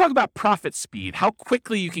 So let's talk about profit speed, how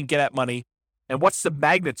quickly you can get at money, and what's the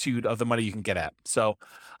magnitude of the money you can get at. So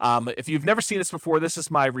if you've never seen this before, this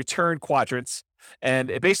is my return quadrants. And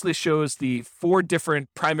it basically shows the 4 different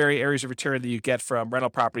primary areas of return that you get from rental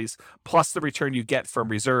properties, plus the return you get from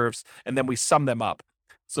reserves, and then we sum them up.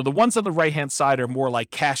 So the ones on the right-hand side are more like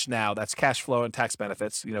cash now. That's cash flow and tax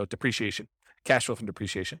benefits, depreciation, cash flow from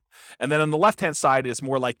depreciation. And then on the left-hand side is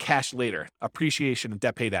more like cash later, appreciation and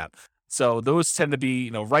debt pay down. So those tend to be,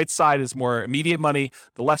 right side is more immediate money.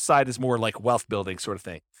 The left side is more like wealth building sort of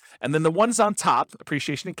thing. And then the ones on top,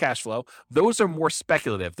 appreciation and cash flow, those are more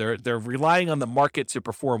speculative. They're relying on the market to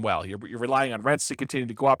perform well. You're relying on rents to continue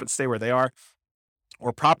to go up and stay where they are,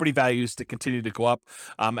 or property values to continue to go up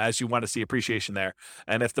as you want to see appreciation there.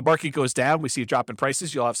 And if the market goes down, we see a drop in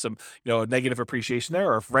prices, you'll have some negative appreciation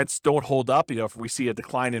there. Or if rents don't hold up, if we see a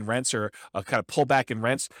decline in rents or a kind of pullback in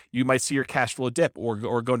rents, you might see your cash flow dip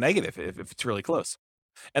or go negative if it's really close.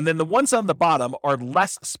 And then the ones on the bottom are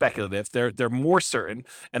less speculative. They're more certain,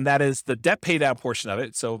 and that is the debt pay down portion of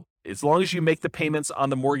it. So as long as you make the payments on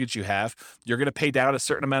the mortgage you have, you're going to pay down a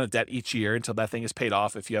certain amount of debt each year until that thing is paid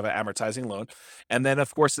off if you have an amortizing loan. And then,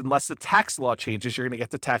 of course, unless the tax law changes, you're going to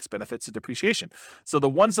get the tax benefits of depreciation. So the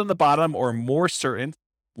ones on the bottom are more certain,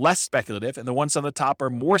 less speculative, and the ones on the top are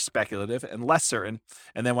more speculative and less certain.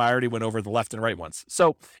 And then I already went over the left and right ones.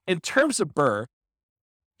 So in terms of BRRRR,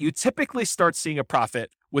 you typically start seeing a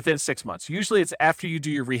profit within 6 months. Usually it's after you do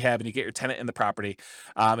your rehab and you get your tenant in the property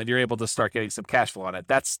and you're able to start getting some cash flow on it.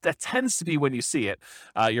 That tends to be when you see it,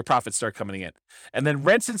 your profits start coming in. And then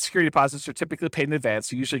rents and security deposits are typically paid in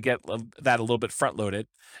advance. You usually get that a little bit front loaded.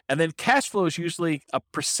 And then cash flow is usually a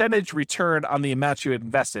percentage return on the amount you had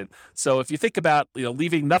invested. So if you think about,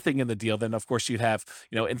 leaving nothing in the deal, then of course you'd have,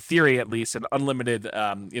 in theory at least, an unlimited,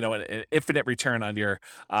 an infinite return on your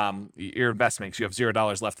investments. You have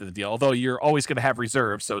 $0 left in the deal, although you're always going to have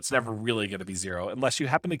reserves. So it's never really going to be zero unless you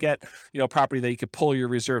happen to get, a property that you could pull your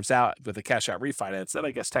reserves out with a cash out refinance. Then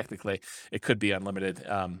I guess technically it could be unlimited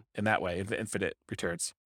in that way, infinite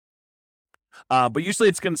returns. But usually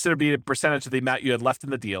it's considered to be a percentage of the amount you had left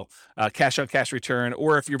in the deal, cash on cash return,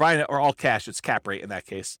 or if you're buying it or all cash, it's cap rate in that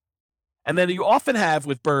case. And then you often have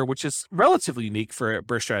with BRRRR, which is relatively unique for a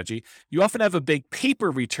BRRRR strategy, you often have a big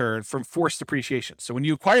paper return from forced depreciation. So when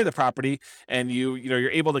you acquire the property and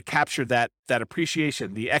you're able to capture that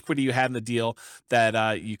appreciation, the equity you had in the deal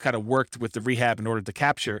that you kind of worked with the rehab in order to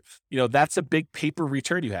capture, that's a big paper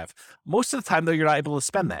return you have. Most of the time though, you're not able to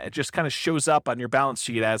spend that. It just kind of shows up on your balance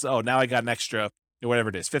sheet as, oh, now I got an extra, whatever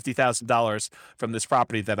it is, $50,000 from this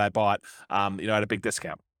property that I bought, at a big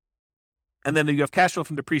discount. And then you have cash flow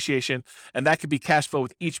from depreciation, and that could be cash flow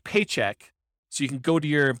with each paycheck So you can go to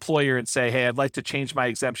your employer and say, hey, I'd like to change my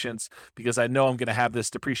exemptions because I know I'm going to have this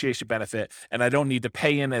depreciation benefit and I don't need to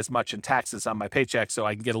pay in as much in taxes on my paycheck, so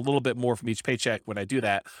I can get a little bit more from each paycheck when I do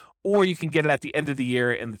that. Or you can get it at the end of the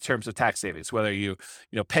year in the terms of tax savings, whether you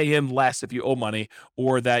pay in less if you owe money,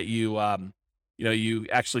 or that you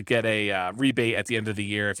actually get a rebate at the end of the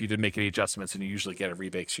year if you didn't make any adjustments, and you usually get a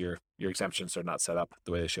rebate because your exemptions are not set up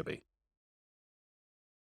the way they should be.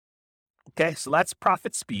 Okay, so that's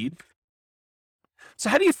profit speed. So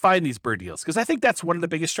how do you find these BRRRR deals? Because I think that's one of the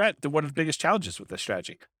biggest challenges with this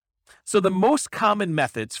strategy. So the most common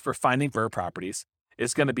methods for finding BRRRR properties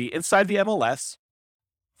is going to be inside the MLS,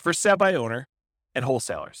 for sale by owner, and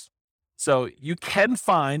wholesalers. So you can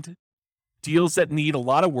find deals that need a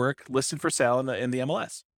lot of work listed for sale in the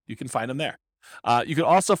MLS. You can find them there. You can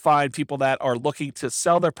also find people that are looking to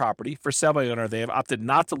sell their property for sale by owner. They have opted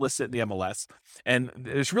not to list it in the MLS. And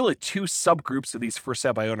there's really two subgroups of these for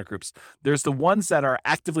sale by owner groups. There's the ones that are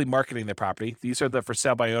actively marketing their property. These are the for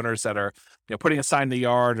sale by owners that are putting a sign in the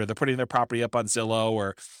yard, or they're putting their property up on Zillow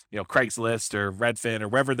or Craigslist or Redfin or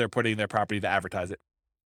wherever they're putting their property to advertise it.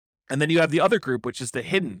 And then you have the other group, which is the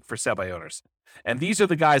hidden for sale by owners. And these are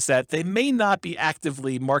the guys that they may not be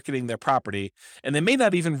actively marketing their property, and they may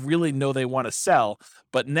not even really know they want to sell,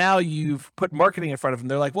 but now you've put marketing in front of them.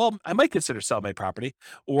 They're like, well, I might consider selling my property.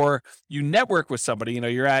 Or you network with somebody,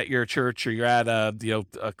 you're at your church, or you're at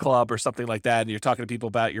a club or something like that, and you're talking to people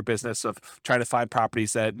about your business of trying to find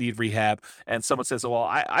properties that need rehab. And someone says, well,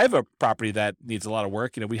 I have a property that needs a lot of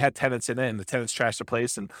work. We had tenants in it, and the tenants trashed the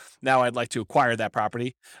place, and now I'd like to acquire that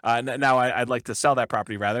property. Now I'd like to sell that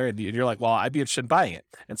property rather. And you're like, well, I'd be interested in buying it.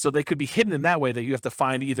 And so they could be hidden in that way, that you have to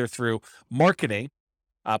find either through marketing,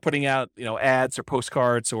 putting out ads or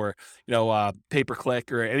postcards, or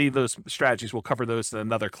pay-per-click, or any of those strategies. We'll cover those in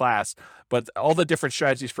another class. But all the different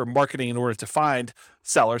strategies for marketing in order to find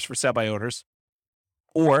sellers for sale by owners,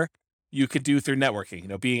 or you could do through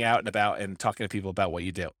networking, being out and about and talking to people about what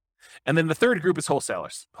you do. And then the third group is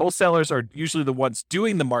wholesalers. Wholesalers are usually the ones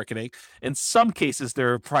doing the marketing. In some cases,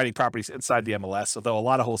 they're providing properties inside the MLS, although a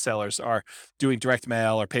lot of wholesalers are doing direct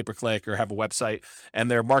mail or pay-per-click or have a website,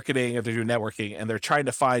 and they're marketing, or they're doing networking, and they're trying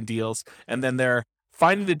to find deals, and then they're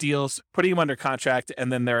finding the deals, putting them under contract,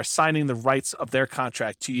 and then they're assigning the rights of their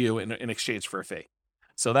contract to you in exchange for a fee.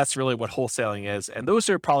 So that's really what wholesaling is. And those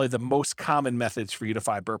are probably the most common methods for you to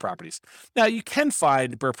find BRRRR properties. Now, you can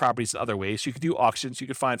find BRRRR properties in other ways. You could do auctions. You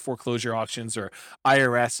could find foreclosure auctions or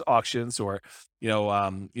IRS auctions, or,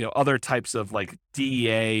 other types of like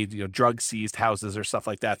DEA, drug seized houses or stuff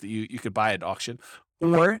like that you could buy at auction.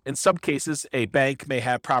 Or in some cases, a bank may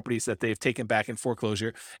have properties that they've taken back in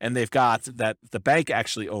foreclosure, and they've got that the bank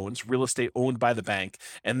actually owns, real estate owned by the bank,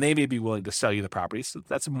 and they may be willing to sell you the property. So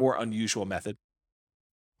that's a more unusual method.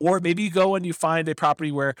 Or maybe you go and you find a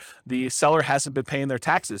property where the seller hasn't been paying their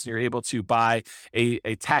taxes, and you're able to buy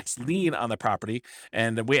a tax lien on the property.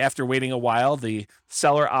 And after waiting a while, the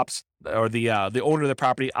seller opts, or the owner of the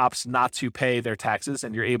property opts not to pay their taxes,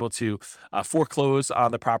 and you're able to foreclose on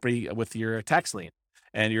the property with your tax lien,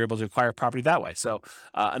 and you're able to acquire property that way. So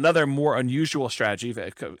another more unusual strategy,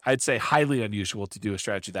 I'd say highly unusual to do a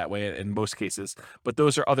strategy that way in most cases, but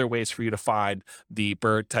those are other ways for you to find the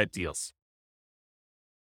BRRRR type deals.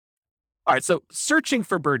 All right, so searching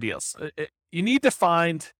for BRRRR deals, you need to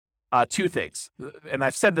find two things. And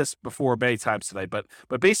I've said this before many times tonight, but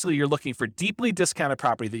basically you're looking for deeply discounted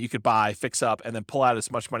property that you could buy, fix up, and then pull out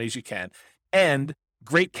as much money as you can, and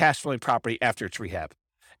great cash flowing property after it's rehab.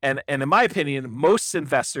 And in my opinion, most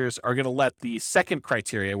investors are going to let the second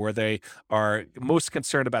criteria, where they are most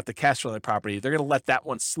concerned about the cash flowing property, they're going to let that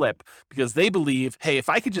one slip, because they believe, hey, if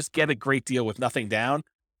I could just get a great deal with nothing down,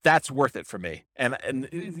 that's worth it for me. And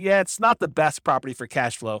yeah, it's not the best property for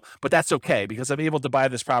cash flow, but that's okay, because I'm able to buy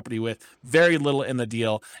this property with very little in the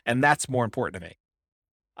deal, and that's more important to me.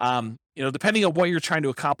 Depending on what you're trying to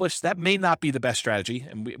accomplish, that may not be the best strategy,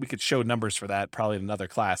 and we could show numbers for that probably in another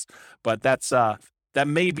class, but that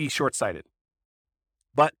may be short-sighted.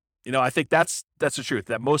 But I think that's the truth,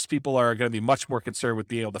 that most people are going to be much more concerned with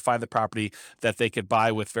being able to find the property that they could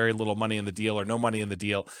buy with very little money in the deal or no money in the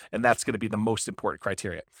deal, and that's going to be the most important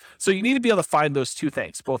criteria. So you need to be able to find those two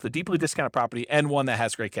things, both a deeply discounted property and one that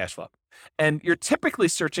has great cash flow. And you're typically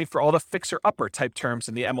searching for all the fixer-upper type terms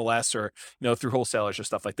in the MLS, or through wholesalers or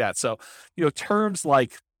stuff like that. So terms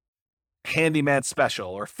like handyman special,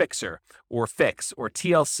 or fixer, or fix, or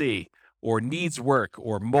TLC, or needs work,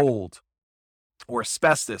 or mold, or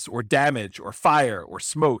asbestos, or damage, or fire, or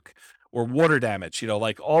smoke, or water damage,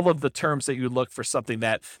 like all of the terms that you would look for something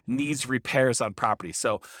that needs repairs on property.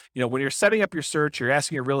 So, when you're setting up your search, you're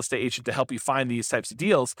asking your real estate agent to help you find these types of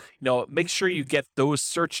deals, make sure you get those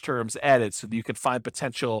search terms added so that you can find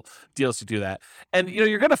potential deals to do that. And,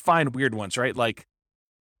 you're going to find weird ones, right? Like,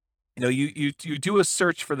 you do a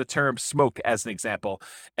search for the term smoke as an example,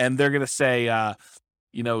 and they're going to say,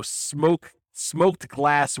 smoked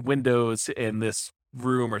glass windows in this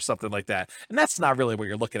room or something like that. And that's not really what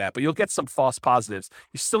you're looking at, but you'll get some false positives.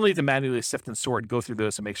 You still need to manually sift and sort and go through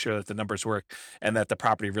those and make sure that the numbers work and that the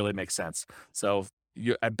property really makes sense. So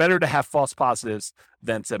better to have false positives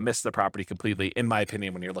than to miss the property completely, in my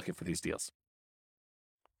opinion, when you're looking for these deals.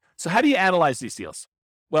 So how do you analyze these deals?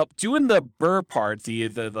 Well, doing the BRRRR part, the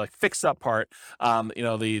like fix up part,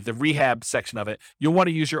 the rehab section of it, you'll want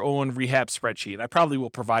to use your own rehab spreadsheet. I probably will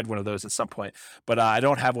provide one of those at some point, but I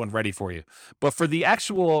don't have one ready for you. But for the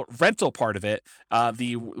actual rental part of it,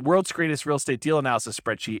 the world's greatest real estate deal analysis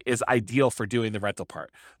spreadsheet is ideal for doing the rental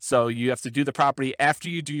part. So you have to do the property after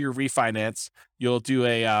you do your refinance. You'll do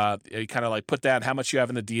a kind of like put down how much you have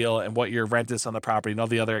in the deal and what your rent is on the property and all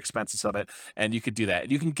the other expenses of it. And you could do that.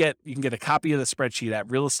 You can get a copy of the spreadsheet at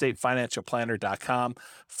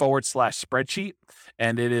realestatefinancialplanner.com/spreadsheet.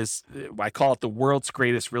 And it is, I call it the world's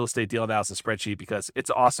greatest real estate deal analysis spreadsheet because it's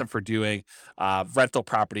awesome for doing rental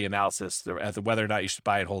property analysis as to whether or not you should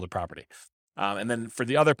buy and hold a property. And then for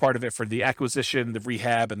the other part of it, for the acquisition, the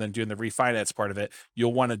rehab, and then doing the refinance part of it,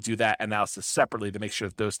 you'll want to do that analysis separately to make sure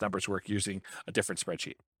that those numbers work using a different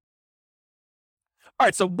spreadsheet. All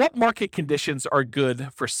right, so what market conditions are good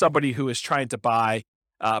for somebody who is trying to buy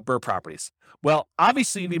BRRRR properties? Well,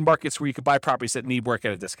 obviously you need markets where you can buy properties that need work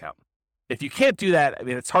at a discount. If you can't do that,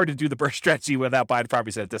 it's hard to do the BRRRR strategy without buying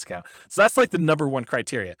properties at a discount. So that's like the number one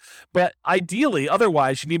criteria. But ideally,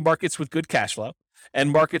 otherwise, you need markets with good cash flow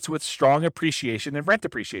and markets with strong appreciation and rent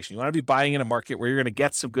appreciation. You want to be buying in a market where you're going to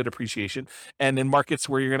get some good appreciation and in markets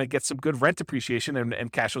where you're going to get some good rent appreciation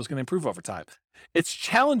and cash flow is going to improve over time. It's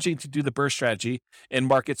challenging to do the BRRRR strategy in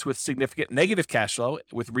markets with significant negative cash flow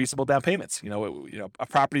with reasonable down payments. A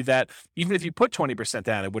property that even if you put 20%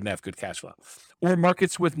 down, it wouldn't have good cash flow. Or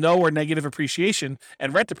markets with no or negative appreciation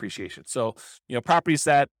and rent appreciation. So, properties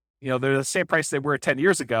that they're the same price they were 10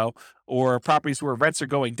 years ago, or properties where rents are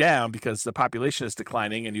going down because the population is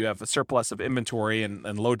declining and you have a surplus of inventory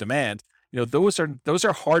and low demand. Those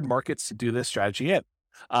are hard markets to do this strategy in.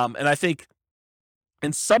 And I think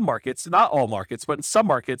in some markets, not all markets, but in some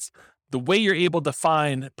markets, the way you're able to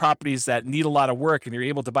find properties that need a lot of work and you're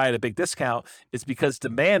able to buy at a big discount is because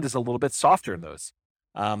demand is a little bit softer in those.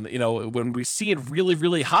 When we see in really,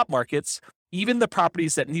 really hot markets, even the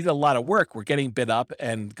properties that need a lot of work were getting bid up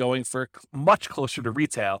and going for much closer to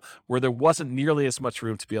retail, where there wasn't nearly as much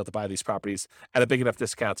room to be able to buy these properties at a big enough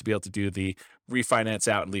discount to be able to do the refinance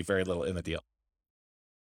out and leave very little in the deal.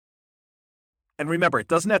 And remember, it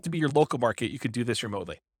doesn't have to be your local market. You can do this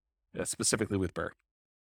remotely, specifically with BRRRR.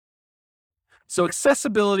 So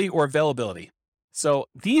accessibility or availability. So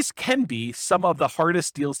these can be some of the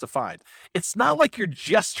hardest deals to find. It's not like you're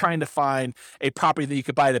just trying to find a property that you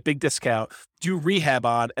could buy at a big discount, do rehab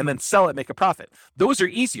on, and then sell it, make a profit. Those are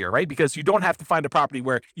easier, right? Because you don't have to find a property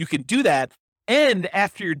where you can do that. And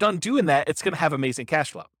after you're done doing that, it's going to have amazing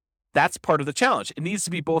cash flow. That's part of the challenge. It needs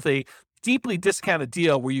to be both a deeply discounted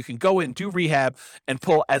deal where you can go in, do rehab, and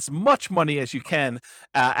pull as much money as you can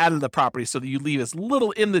out of the property so that you leave as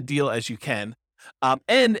little in the deal as you can.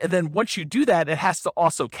 And then once you do that, it has to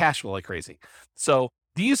also cash flow like crazy. So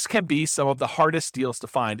these can be some of the hardest deals to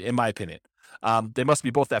find, in my opinion. They must be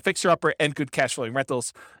both that fixer-upper and good cash flowing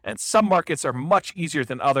rentals. And some markets are much easier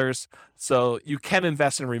than others. So you can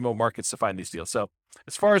invest in remote markets to find these deals. So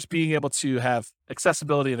as far as being able to have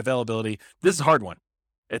accessibility and availability, this is a hard one.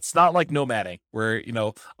 It's not like nomading where,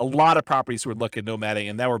 a lot of properties would look at nomading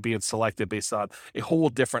and now we're being selected based on a whole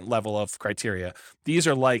different level of criteria. These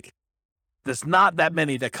are like, there's not that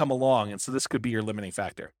many that come along, and so this could be your limiting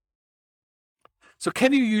factor. So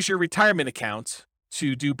can you use your retirement account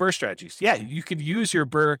to do BRRRR strategies? Yeah, you could use your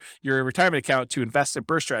retirement account to invest in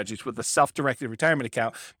BRRRR strategies with a self-directed retirement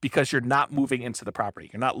account because you're not moving into the property.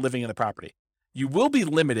 You're not living in the property. You will be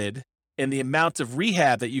limited in the amount of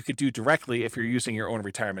rehab that you could do directly if you're using your own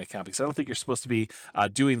retirement account, because I don't think you're supposed to be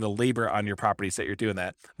doing the labor on your properties that you're doing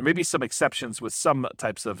that. There may be some exceptions with some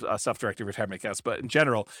types of self-directed retirement accounts, but in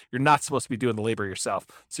general, you're not supposed to be doing the labor yourself.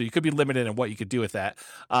 So you could be limited in what you could do with that.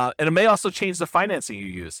 And it may also change the financing you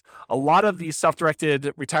use. A lot of these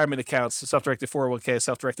self-directed retirement accounts, self-directed 401k,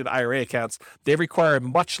 self-directed IRA accounts, they require a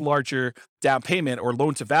much larger down payment or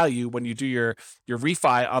loan to value when you do your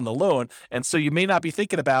refi on the loan. And so you may not be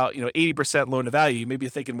thinking about, 80% loan to value, you may be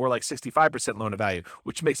thinking more like 65% loan to value,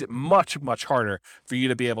 which makes it much, much harder for you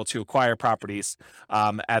to be able to acquire properties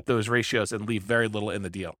at those ratios and leave very little in the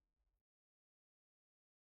deal.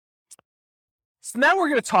 So now we're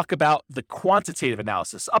going to talk about the quantitative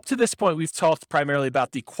analysis. Up to this point, we've talked primarily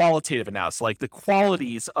about the qualitative analysis, like the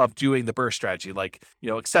qualities of doing the BRRRR strategy, like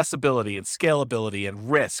accessibility and scalability and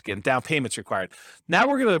risk and down payments required. Now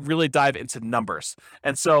we're going to really dive into numbers.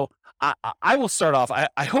 And so I will start off.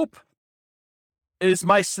 I hope, it is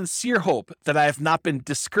my sincere hope that I have not been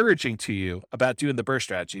discouraging to you about doing the BRRRR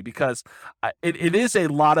strategy, because it is a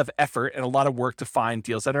lot of effort and a lot of work to find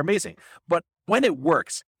deals that are amazing. But when it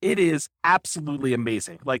works, it is absolutely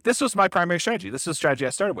amazing. Like, this was my primary strategy. This is a strategy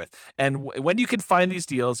I started with. And when you can find these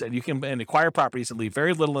deals and you can acquire properties and leave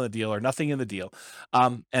very little in the deal or nothing in the deal,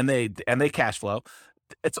 and they cash flow,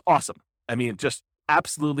 it's awesome. I mean, just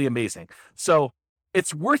absolutely amazing. So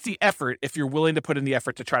it's worth the effort if you're willing to put in the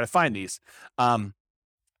effort to try to find these.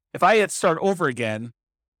 If I had to start over again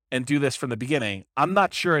and do this from the beginning, I'm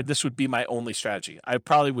not sure this would be my only strategy. I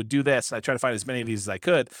probably would do this and I try to find as many of these as I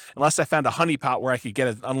could, unless I found a honeypot where I could get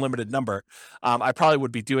an unlimited number. I probably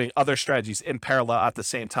would be doing other strategies in parallel at the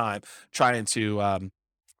same time, trying to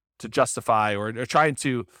justify or trying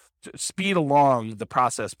to speed along the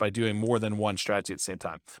process by doing more than one strategy at the same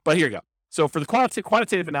time. But here you go. So for the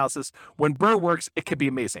quantitative analysis, when BRRRR works, it can be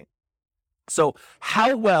amazing. So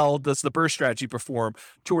how well does the BRRRR strategy perform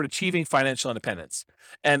toward achieving financial independence?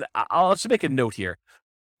 And I'll just make a note here.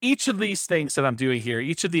 Each of these things that I'm doing here,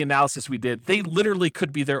 each of the analysis we did, they literally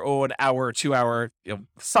could be their own hour or 2 hour,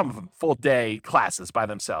 some of them full day classes by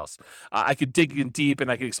themselves. I could dig in deep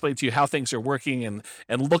and I could explain to you how things are working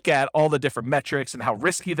and look at all the different metrics and how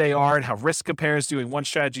risky they are and how risk compares doing one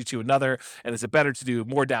strategy to another. And is it better to do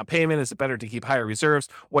more down payment? Is it better to keep higher reserves?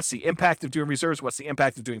 What's the impact of doing reserves? What's the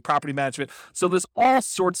impact of doing property management? So there's all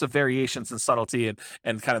sorts of variations and subtlety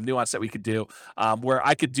and kind of nuance that we could do, where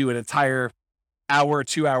I could do an entire hour,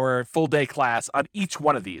 2 hour, full day class on each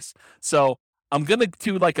one of these. So I'm going to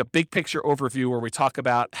do like a big picture overview where we talk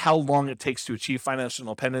about how long it takes to achieve financial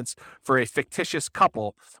independence for a fictitious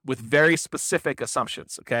couple with very specific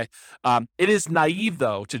assumptions. Okay. It is naive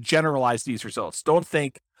though to generalize these results. Don't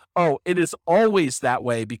think, oh, it is always that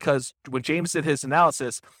way, because when James did his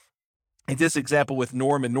analysis, in this example with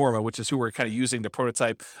Norm and Norma, which is who we're kind of using to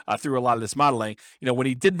prototype through a lot of this modeling, when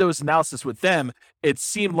he did those analysis with them, it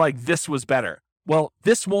seemed like this was better. Well,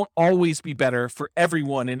 this won't always be better for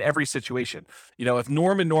everyone in every situation. If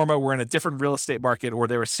Norm and Norma were in a different real estate market, or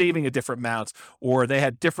they were saving a different amount, or they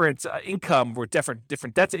had different income or different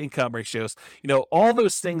debt to income ratios, all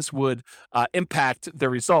those things would impact their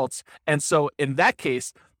results. And so in that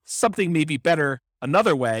case, something may be better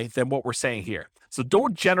another way than what we're saying here. So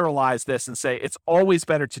don't generalize this and say it's always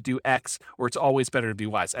better to do X or it's always better to be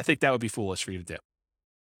Y. I think that would be foolish for you to do.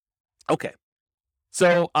 Okay.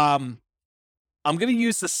 So, I'm going to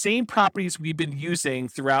use the same properties we've been using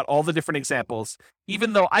throughout all the different examples,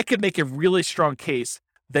 even though I could make a really strong case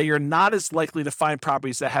that you're not as likely to find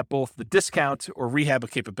properties that have both the discount or rehab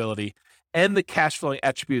capability and the cash flowing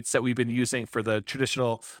attributes that we've been using for the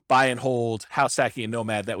traditional buy and hold, house hacking, and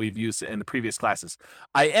nomad that we've used in the previous classes.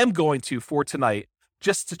 I am going to, for tonight,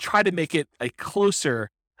 just to try to make it a closer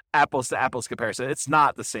apples to apples comparison. It's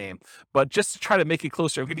not the same, but just to try to make it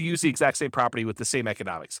closer, I'm going to use the exact same property with the same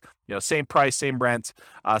economics, same price, same rent,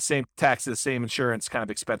 same taxes, same insurance kind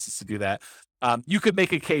of expenses to do that. You could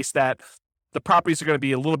make a case that the properties are going to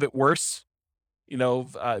be a little bit worse.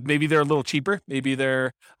 Maybe they're a little cheaper. Maybe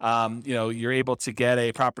they're, you're able to get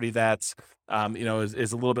a property that's,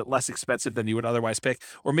 is a little bit less expensive than you would otherwise pick,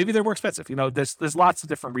 or maybe they're more expensive. There's lots of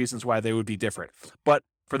different reasons why they would be different, but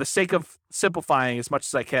for the sake of simplifying as much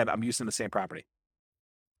as I can, I'm using the same property.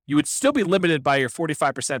 You would still be limited by your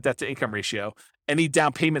 45% debt to income ratio, any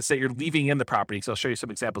down payments that you're leaving in the property, so I'll show you some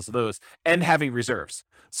examples of those, and having reserves.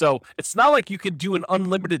 So it's not like you can do an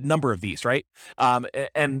unlimited number of these, right?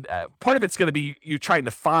 And part of it's going to be you trying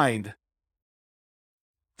to find,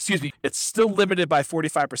 it's still limited by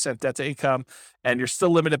 45% debt to income, and you're still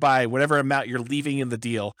limited by whatever amount you're leaving in the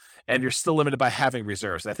deal, and you're still limited by having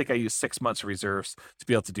reserves. And I think I use 6 months of reserves to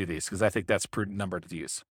be able to do these, because I think that's a prudent number to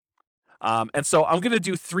use. And so I'm going to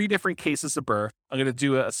do 3 different cases of BRRRR. I'm going to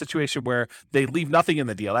do a situation where they leave nothing in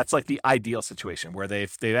the deal. That's like the ideal situation where they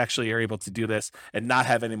actually are able to do this and not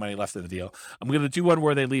have any money left in the deal. I'm going to do one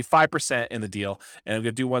where they leave 5% in the deal, and I'm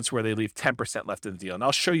going to do ones where they leave 10% left in the deal. And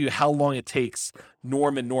I'll show you how long it takes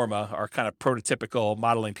Norm and Norma, our kind of prototypical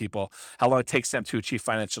modeling people, how long it takes them to achieve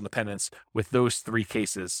financial independence with those 3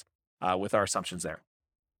 cases with our assumptions there.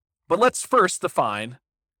 But let's first define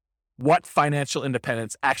what financial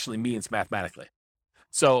independence actually means mathematically.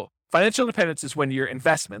 So Financial independence is when your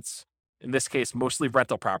investments, in this case, mostly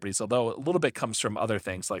rental properties, although a little bit comes from other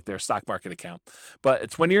things like their stock market account, but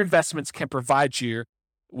it's when your investments can provide you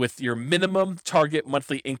with your minimum target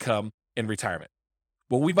monthly income in retirement.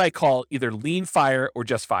 What we might call either lean fire or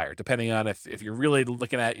just fire, depending on if you're really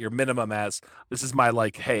looking at your minimum as this is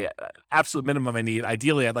my hey, absolute minimum I need.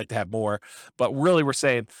 Ideally, I'd like to have more, but really we're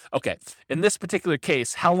saying, okay, in this particular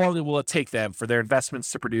case, how long will it take them for their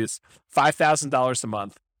investments to produce $5,000 a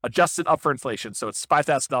month, adjusted up for inflation? So it's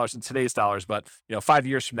 $5,000 in today's dollars, but 5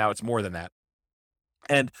 years from now, it's more than that.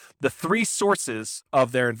 And the three sources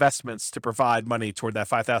of their investments to provide money toward that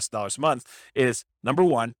 $5,000 a month is number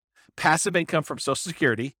one, passive income from Social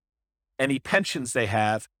Security, any pensions they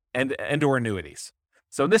have, and or annuities.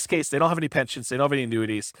 So in this case, they don't have any pensions, they don't have any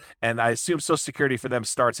annuities, and I assume Social Security for them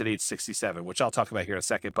starts at age 67, which I'll talk about here in a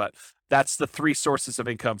second, but that's the three sources of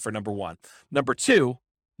income for number one. Number two,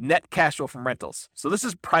 net cash flow from rentals. So this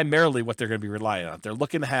is primarily what they're going to be relying on. They're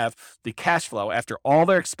looking to have the cash flow after all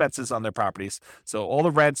their expenses on their properties. So all the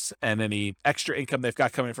rents and any extra income they've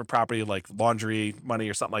got coming from property like laundry money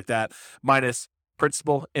or something like that, minus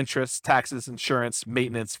principal, interest, taxes, insurance,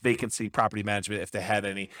 maintenance, vacancy, property management, if they had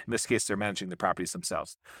any. In this case, they're managing the properties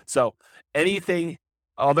themselves. So anything,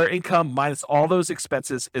 all their income minus all those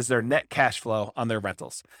expenses is their net cash flow on their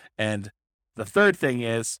rentals. And the third thing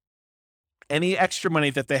is any extra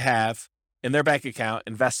money that they have in their bank account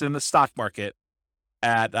invested in the stock market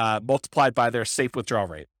at multiplied by their safe withdrawal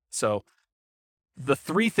rate. So the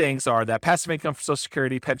three things are that passive income from Social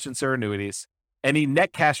Security, pensions, or annuities, any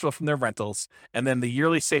net cash flow from their rentals, and then the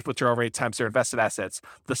yearly safe withdrawal rate times their invested assets.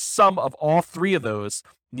 The sum of all three of those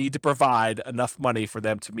need to provide enough money for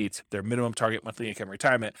them to meet their minimum target monthly income in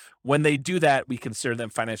retirement. When they do that, we consider them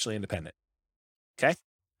financially independent. Okay?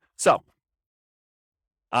 So,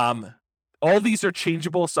 all these are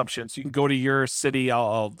changeable assumptions. You can go to your city.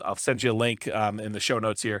 I'll send you a link in the show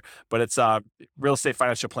notes here, but it's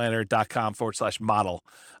realestatefinancialplanner.com/model.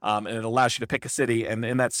 And it allows you to pick a city. And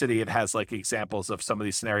in that city, it has examples of some of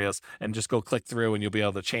these scenarios, and just go click through and you'll be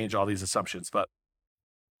able to change all these assumptions. But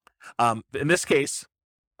in this case,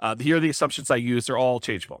 here are the assumptions I use. They're all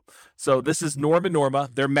changeable. So this is Norm and Norma.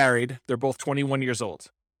 They're married. They're both 21 years old.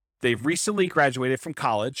 They've recently graduated from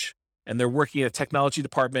college, and they're working in a technology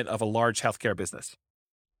department of a large healthcare business.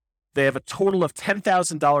 They have a total of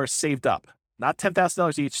 $10,000 saved up, not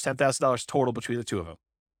 $10,000 each, $10,000 total between the two of them.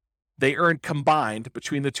 They earn combined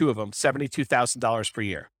between the two of them $72,000 per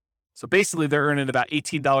year. So basically, they're earning about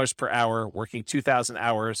 $18 per hour, working 2,000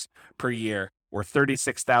 hours per year, or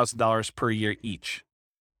 $36,000 per year each.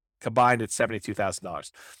 Combined, it's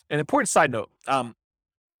 $72,000. An important side note,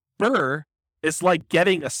 BRRRR is like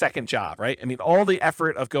getting a second job, right? I mean, all the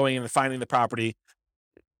effort of going in and finding the property,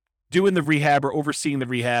 doing the rehab or overseeing the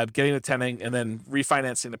rehab, getting the tenant, and then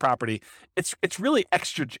refinancing the property. It's really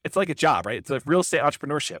extra. It's like a job, right? It's like real estate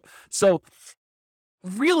entrepreneurship. So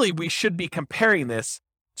really, we should be comparing this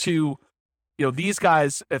to, these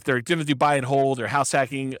guys, if they're going to do buy and hold or house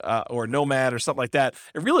hacking or nomad or something like that,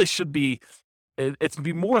 it really should be, it's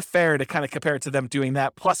be more fair to kind of compare it to them doing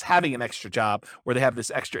that, plus having an extra job where they have this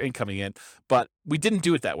extra income coming in. But we didn't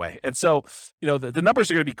do it that way. And so, the numbers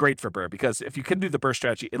are going to be great for BRRRR, because if you can do the BRRRR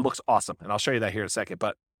strategy, it looks awesome. And I'll show you that here in a second.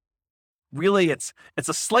 But really, it's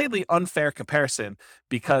a slightly unfair comparison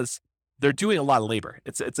because they're doing a lot of labor.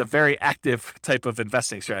 It's a very active type of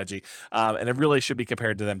investing strategy. And it really should be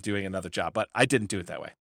compared to them doing another job. But I didn't do it that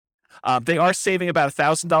way. They are saving about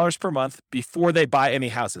 $1,000 per month before they buy any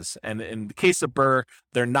houses. And in the case of BRRRR,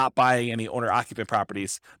 they're not buying any owner-occupant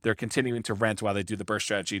properties. They're continuing to rent while they do the BRRRR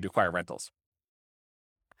strategy to acquire rentals.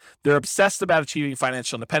 They're obsessed about achieving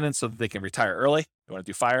financial independence so that they can retire early. They want to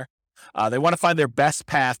do FIRE. They want to find their best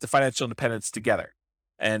path to financial independence together.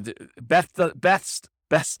 And best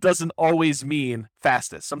doesn't always mean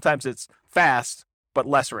fastest. Sometimes it's fast, but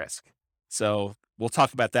less risk. So we'll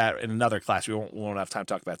talk about that in another class. We won't have time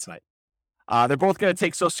to talk about it tonight. They're both going to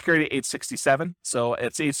take Social Security at age 67. So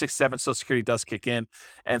at age 67, Social Security does kick in.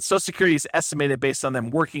 And Social Security is estimated based on them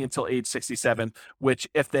working until age 67, which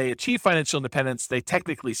if they achieve financial independence, they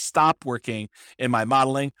technically stop working in my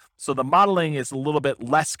modeling. So the modeling is a little bit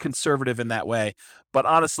less conservative in that way. But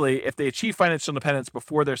honestly, if they achieve financial independence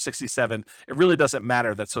before they're 67, it really doesn't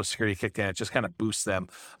matter that Social Security kicked in. It just kind of boosts them.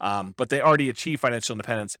 But they already achieved financial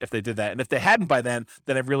independence if they did that. And if they hadn't by then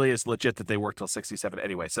it really is legit that they worked till 67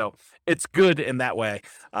 anyway. So it's good in that way.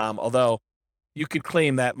 Although you could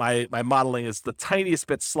claim that my modeling is the tiniest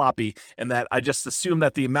bit sloppy, and that I just assume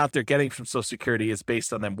that the amount they're getting from Social Security is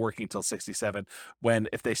based on them working till 67, when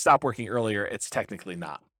if they stop working earlier, it's technically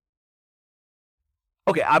not.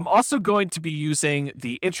 Okay, I'm also going to be using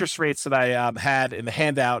the interest rates that I had in the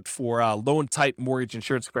handout for loan type mortgage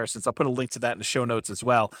insurance comparisons. I'll put a link to that in the show notes as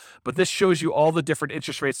well. But this shows you all the different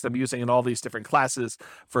interest rates that I'm using in all these different classes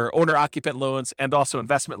for owner occupant loans and also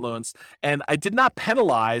investment loans. And I did not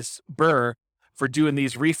penalize BRRRR for doing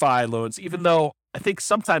these refi loans, even though I think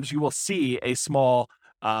sometimes you will see a small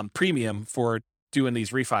premium for doing these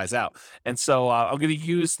refis out. And so I'm going to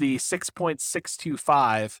use the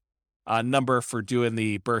 6.625 number for doing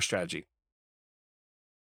the BRRRR strategy.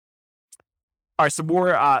 All right, some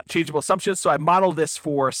more changeable assumptions. So I modeled this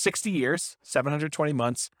for 60 years, 720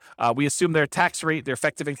 months. We assume their tax rate, their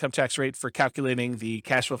effective income tax rate for calculating the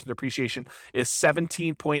cash flow from depreciation is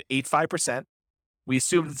 17.85%. We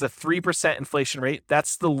assume it's a 3% inflation rate.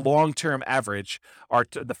 That's the long-term average.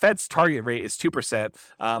 The Fed's target rate is 2%.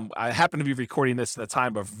 I happen to be recording this at a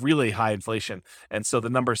time of really high inflation, and so the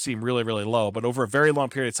numbers seem really, really low. But over a very long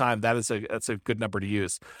period of time, that's a good number to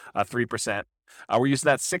use, 3%. We're using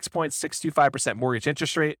that 6.625% mortgage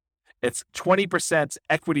interest rate. It's 20%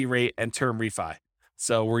 equity rate and term refi.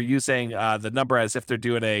 So we're using the number as if they're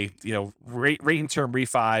doing a rate and term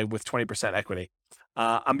refi with 20% equity.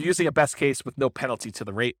 I'm using a best case with no penalty to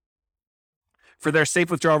the rate. For their safe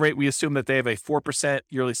withdrawal rate, we assume that they have a 4%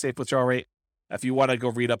 yearly safe withdrawal rate. If you want to go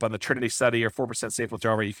read up on the Trinity study or 4% safe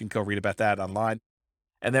withdrawal rate, you can go read about that online.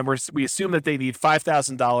 And then we assume that they need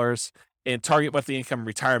 $5,000 in target monthly income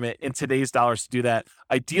retirement in today's dollars to do that.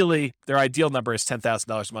 Ideally, their ideal number is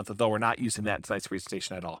 $10,000 a month, although we're not using that in tonight's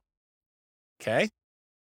presentation at all. Okay.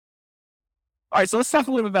 All right, so let's talk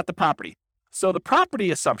a little bit about the property. So the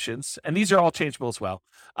property assumptions, and these are all changeable as well.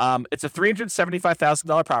 It's a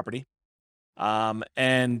 $375,000 property,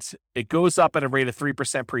 and it goes up at a rate of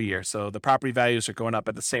 3% per year. So the property values are going up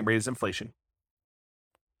at the same rate as inflation.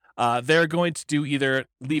 They're going to do either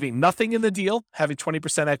leaving nothing in the deal, having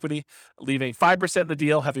 20% equity, leaving 5% in the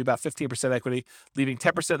deal, having about 15% equity, leaving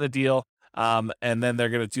 10% in the deal, and then they're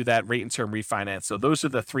going to do that rate and term refinance. So those are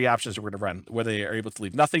the three options we're going to run, whether they are able to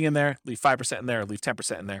leave nothing in there, leave 5% in there, or leave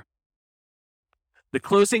 10% in there. The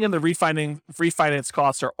closing and the refinance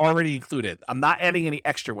costs are already included. I'm not adding any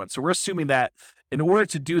extra ones. So we're assuming that in order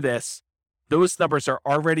to do this, those numbers are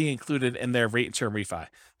already included in their rate and term refi.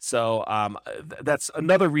 So that's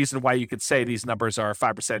another reason why you could say these numbers are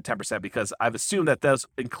 5%, 10%, because I've assumed that those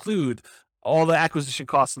include all the acquisition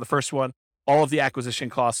costs in the first one, all of the acquisition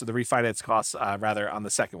costs or the refinance costs, rather, on the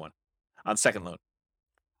second one, on second loan.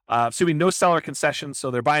 Assuming no seller concessions,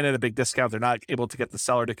 so they're buying at a big discount. They're not able to get the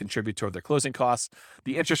seller to contribute toward their closing costs.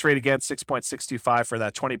 The interest rate, again, 6.625 for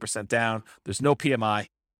that 20% down. There's no PMI.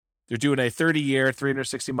 They're doing a 30-year,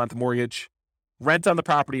 360-month mortgage. Rent on the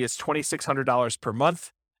property is $2,600 per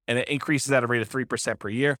month, and it increases at a rate of 3% per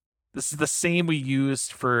year. This is the same we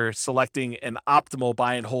used for selecting an optimal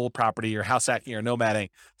buy and hold property or house hacking or nomading.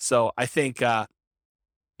 So I think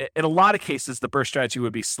in a lot of cases, the BRRRR strategy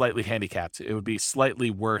would be slightly handicapped. It would be slightly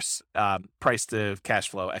worse price to cash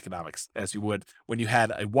flow economics, as you would when you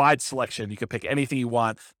had a wide selection. You could pick anything you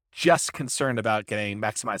want, just concerned about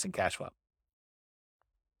maximizing cash flow.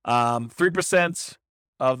 3%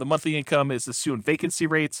 of the monthly income is assumed vacancy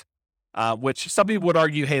rate, which some people would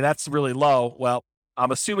argue, hey, that's really low. Well, I'm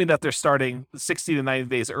assuming that they're starting 60 to 90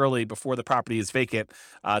 days early before the property is vacant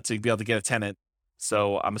to be able to get a tenant.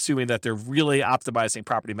 So I'm assuming that they're really optimizing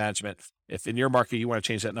property management. If in your market you want to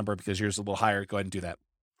change that number because yours is a little higher, go ahead and do that.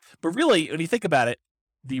 But really, when you think about it,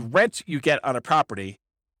 the rent you get on a property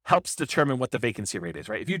helps determine what the vacancy rate is,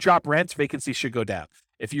 right? If you drop rent, vacancy should go down.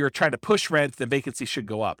 If you're trying to push rent, then vacancy should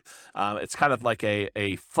go up. It's kind of like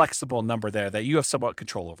a flexible number there that you have somewhat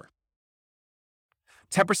control over.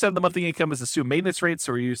 10% of the monthly income is assumed maintenance rate.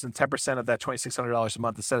 So we're using 10% of that $2,600 a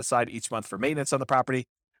month to set aside each month for maintenance on the property.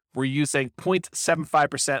 We're using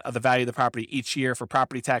 0.75% of the value of the property each year for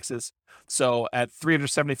property taxes. So at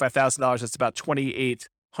 $375,000, that's about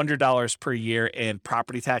 $2,800 per year in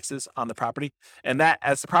property taxes on the property. And that,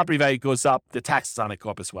 as the property value goes up, the taxes on it go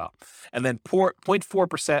up as well. And then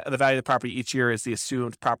 0.4% of the value of the property each year is the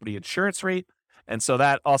assumed property insurance rate. And so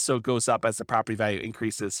that also goes up as the property value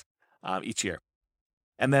increases each year.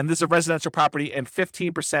 And then this is a residential property, and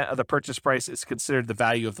 15% of the purchase price is considered the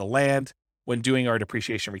value of the land when doing our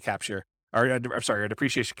depreciation recapture, our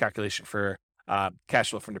depreciation calculation for cash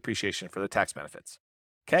flow from depreciation for the tax benefits.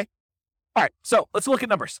 Okay? All right, so let's look at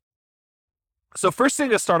numbers. So first thing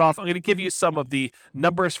to start off, I'm going to give you some of the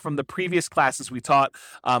numbers from the previous classes we taught.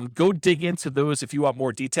 Go dig into those if you want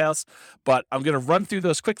more details, but I'm going to run through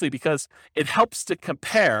those quickly because it helps to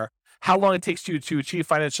compare how long it takes you to achieve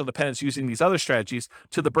financial independence using these other strategies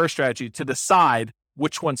to the BRRRR strategy to decide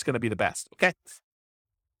which one's going to be the best, okay?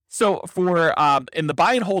 So for in the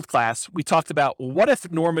buy and hold class, we talked about what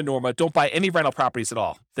if Norm and Norma don't buy any rental properties at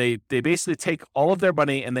all? They basically take all of their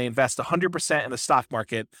money and they invest 100% in the stock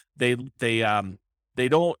market. They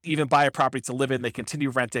don't even buy a property to live in. They continue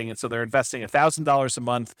renting, and so they're investing $1,000 a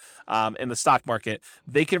month in the stock market.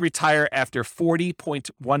 They can retire after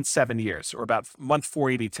 40.17 years, or about month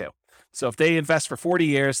 482. So if they invest for 40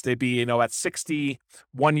 years, they'd be, at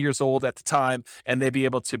 61 years old at the time, and they'd be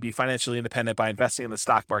able to be financially independent by investing in the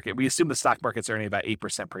stock market. We assume the stock market's earning about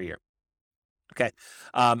 8% per year. Okay.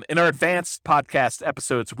 In our advanced podcast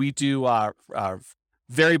episodes, we do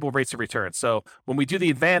variable rates of return. So when we do the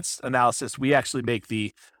advanced analysis, we actually make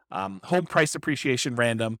the home price appreciation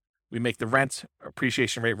random. We make the rent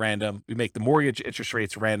appreciation rate random. We make the mortgage interest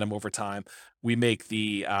rates random over time. We make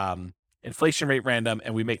the inflation rate random,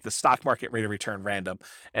 and we make the stock market rate of return random.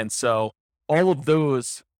 And so all of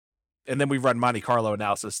those, and then we run Monte Carlo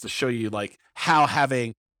analysis to show you like how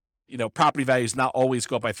having, property values not always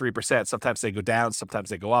go up by 3%. Sometimes they go down,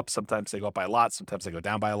 sometimes they go up, sometimes they go up by a lot, sometimes they go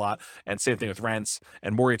down by a lot. And same thing with rents,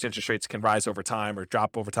 and mortgage interest rates can rise over time or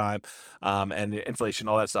drop over time, and inflation,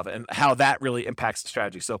 all that stuff, and how that really impacts the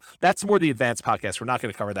strategy. So that's more the advanced podcast. We're not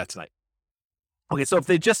going to cover that tonight. Okay, so if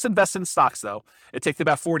they just invest in stocks, though, it takes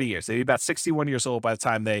about 40 years. They'd be about 61 years old by the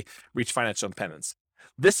time they reach financial independence.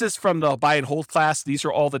 This is from the buy and hold class. These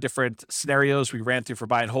are all the different scenarios we ran through for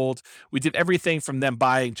buy and hold. We did everything from them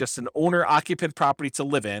buying just an owner-occupant property to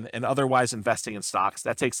live in and otherwise investing in stocks.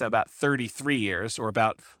 That takes them about 33 years, or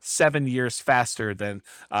about 7 years faster than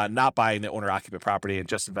not buying the owner-occupant property and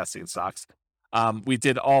just investing in stocks. We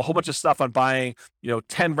did a whole bunch of stuff on buying,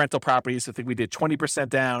 10 rental properties. I think we did 20%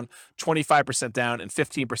 down, 25% down, and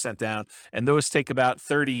 15% down. And those take about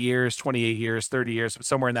 30 years, 28 years, 30 years,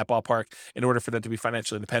 somewhere in that ballpark, in order for them to be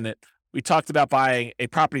financially independent. We talked about buying a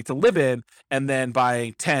property to live in and then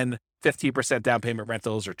buying 10, 15% down payment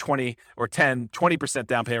rentals, or 20%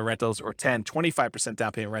 down payment rentals, or 25%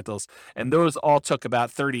 down payment rentals. And those all took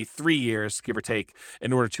about 33 years, give or take,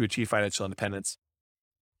 in order to achieve financial independence.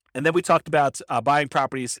 And then we talked about buying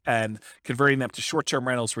properties and converting them to short-term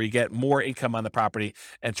rentals where you get more income on the property.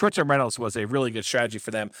 And short-term rentals was a really good strategy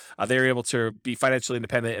for them. They were able to be financially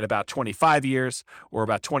independent in about 25 years, or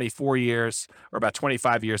about 24 years, or about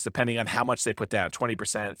 25 years, depending on how much they put down,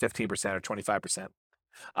 20%, 15%, or 25%.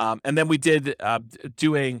 And then we did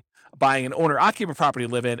buying an owner-occupant property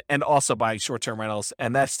to live in and also buying short-term rentals.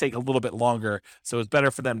 And that's take a little bit longer. So it's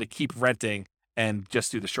better for them to keep renting and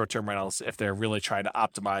just do the short-term rentals if they're really trying to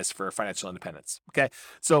optimize for financial independence. Okay,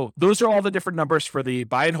 so those are all the different numbers for the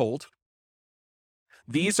buy and hold.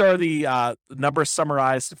 These are the numbers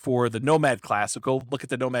summarized for the Nomad class. So go look at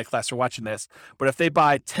the Nomad class for watching this. But if they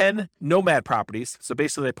buy 10 Nomad properties, so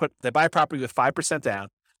basically they buy a property with 5% down,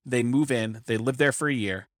 they move in, they live there for a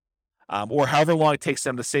year, or however long it takes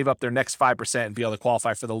them to save up their next 5% and be able to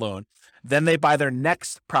qualify for the loan. Then they buy their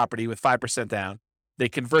next property with 5% down. They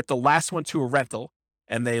convert the last one to a rental,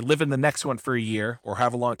 and they live in the next one for a year, or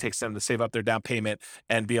however long it takes them to save up their down payment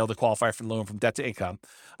and be able to qualify for the loan from debt to income.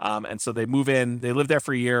 And so they move in, they live there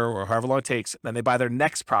for a year, or however long it takes. Then they buy their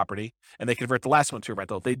next property, and they convert the last one to a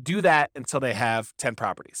rental. They do that until they have 10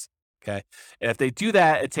 properties. Okay. And if they do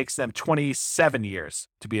that, it takes them 27 years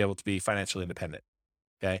to be able to be financially independent.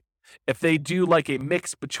 Okay. If they do like a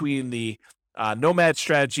mix between the Nomad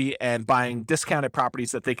strategy and buying discounted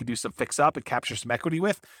properties that they could do some fix up and capture some equity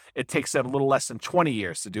with, it takes them a little less than 20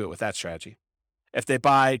 years to do it with that strategy. If they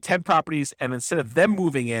buy 10 properties and instead of them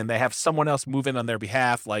moving in, they have someone else move in on their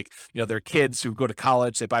behalf, like, their kids who go to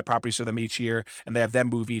college, they buy properties for them each year and they have them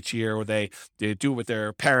move each year, or they do it with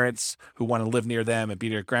their parents who want to live near them and be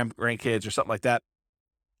their grandkids or something like that.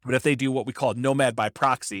 But if they do what we call Nomad by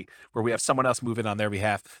proxy, where we have someone else move in on their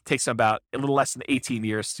behalf, it takes them about a little less than 18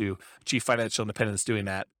 years to achieve financial independence doing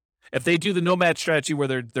that. If they do the Nomad strategy where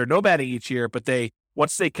they're nomading each year, but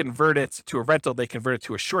once they convert it to a rental, they convert it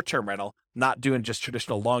to a short-term rental, not doing just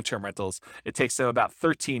traditional long-term rentals, it takes them about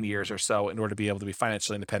 13 years or so in order to be able to be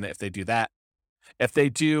financially independent if they do that. If they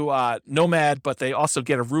do Nomad, but they also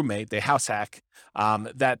get a roommate, they house hack,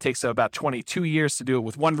 that takes them about 22 years to do it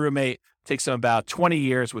with one roommate, takes them about 20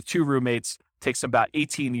 years with two roommates, takes them about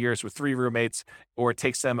 18 years with three roommates, or it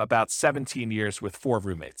takes them about 17 years with four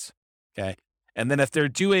roommates. Okay. And then if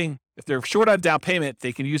they're short on down payment,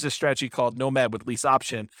 they can use a strategy called Nomad with lease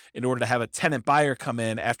option in order to have a tenant buyer come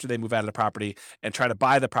in after they move out of the property and try to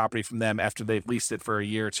buy the property from them after they've leased it for a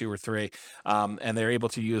year or two or three. And they're able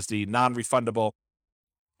to use the non-refundable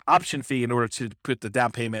option fee in order to put the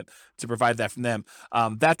down payment to provide that from them.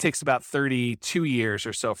 That takes about 32 years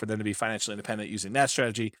or so for them to be financially independent using that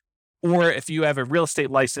strategy. Or if you have a real estate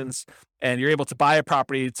license and you're able to buy a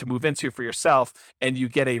property to move into for yourself and you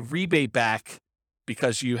get a rebate back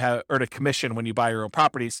because you have earned a commission when you buy your own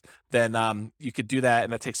properties, then you could do that.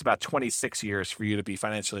 And that takes about 26 years for you to be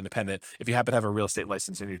financially independent if you happen to have a real estate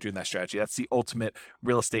license and you're doing that strategy. That's the ultimate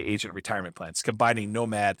real estate agent retirement plan. It's combining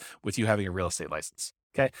Nomad with you having a real estate license.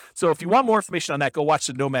 Okay. So if you want more information on that, go watch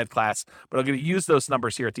the Nomad class, but I'm going to use those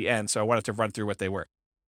numbers here at the end. So I wanted to run through what they were.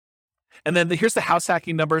 And then here's the house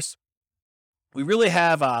hacking numbers. We really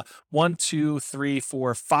have 1, 2, 3,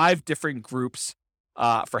 4, 5 different groups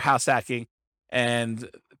for house hacking. And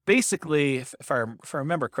basically, if I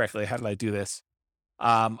remember correctly, how did I do this?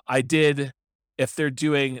 I did, if they're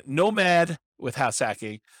doing Nomad with house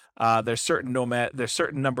hacking, there's certain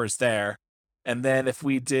numbers there. And then if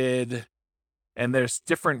we did, and there's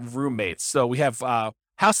different roommates. So we have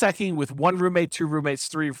house hacking with 1 roommate, 2 roommates,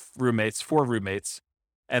 3 roommates, 4 roommates.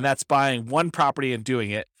 And that's buying one property and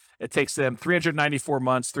doing it. It takes them 394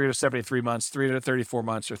 months, 373 months, 334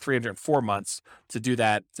 months, or 304 months to do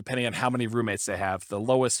that, depending on how many roommates they have. The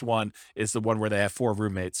lowest one is the one where they have 4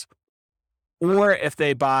 roommates. Or if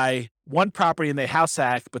they buy one property and they house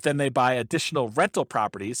hack, but then they buy additional rental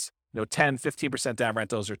properties, 10, 15% down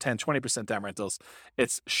rentals or 10, 20% down rentals,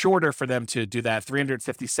 it's shorter for them to do that,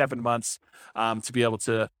 357 months to be able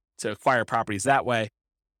to acquire properties that way.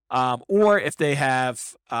 Or if they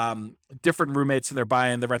have different roommates and they're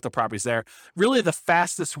buying the rental properties there, really the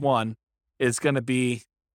fastest one is going to be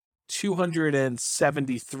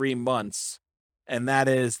 273 months. And that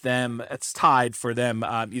is them, it's tied for them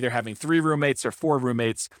either having 3 roommates or 4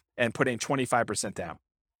 roommates and putting 25% down.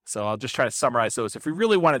 So I'll just try to summarize those. If you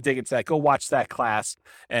really want to dig into that, go watch that class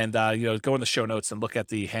and go in the show notes and look at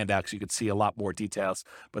the handouts. You can see a lot more details,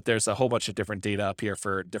 but there's a whole bunch of different data up here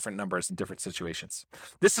for different numbers and different situations.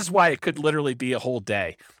 This is why it could literally be a whole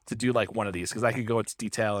day to do like one of these, because I could go into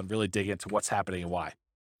detail and really dig into what's happening and why.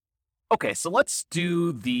 Okay, so let's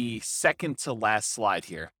do the second to last slide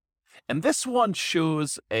here. And this one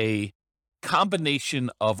shows a combination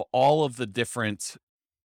of all of the different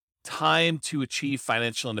time to achieve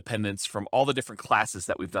financial independence from all the different classes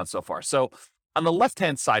that we've done so far. So on the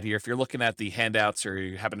left-hand side here, if you're looking at the handouts or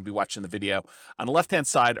you happen to be watching the video, on the left-hand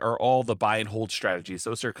side are all the buy and hold strategies.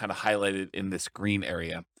 Those are kind of highlighted in this green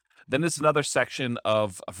area. Then there's another section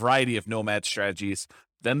of a variety of Nomad strategies.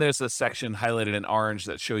 Then there's a section highlighted in orange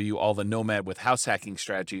that show you all the Nomad with house hacking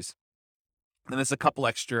strategies. Then there's a couple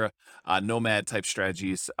extra Nomad type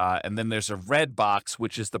strategies. And then there's a red box,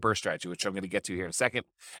 which is the BRRRR strategy, which I'm going to get to here in a second.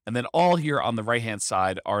 And then all here on the right-hand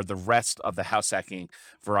side are the rest of the house hacking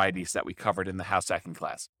varieties that we covered in the house hacking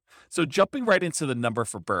class. So jumping right into the number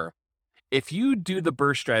for BRRRR, if you do the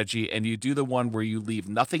BRRRR strategy and you do the one where you leave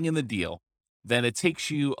nothing in the deal, then it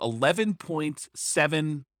takes you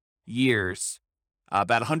 11.7 years,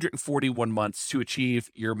 about 141 months to achieve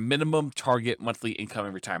your minimum target monthly income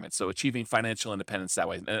in retirement. So achieving financial independence that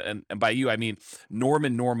way. And by you, I mean Norm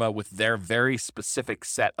and Norma with their very specific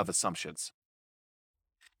set of assumptions.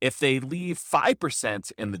 If they leave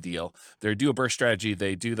 5% in the deal, they do a BRRRR strategy,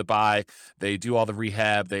 they do the buy, they do all the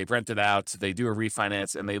rehab, they rent it out, they do a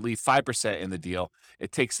refinance, and they leave 5% in the deal,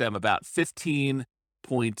 it takes them about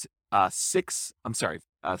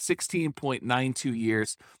 16.92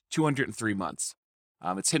 years, 203 months.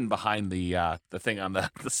 It's hidden behind the thing on the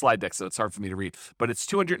slide deck, so it's hard for me to read. But it's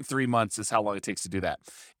 203 months is how long it takes to do that.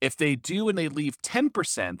 If they do and they leave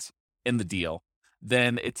 10% in the deal,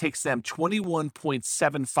 then it takes them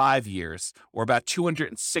 21.75 years, or about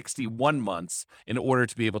 261 months, in order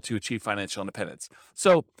to be able to achieve financial independence.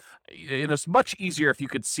 So it's much easier if you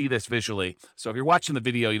could see this visually. So if you're watching the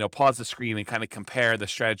video, pause the screen and kind of compare the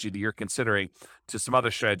strategy that you're considering to some other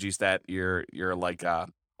strategies that you're like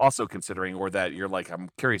also considering, or that you're like, I'm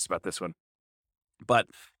curious about this one. But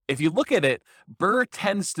if you look at it, BRRRR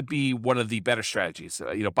tends to be one of the better strategies,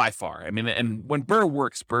 by far. I mean, and when BRRRR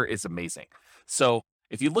works, BRRRR is amazing. So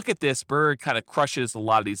if you look at this, BRRRR kind of crushes a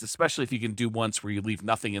lot of these, especially if you can do ones where you leave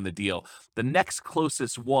nothing in the deal. The next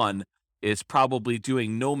closest one is probably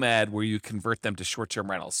doing Nomad, where you convert them to short-term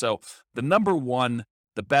rentals. So the number one,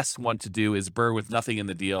 the best one to do is BRRRR with nothing in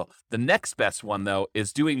the deal. The next best one, though,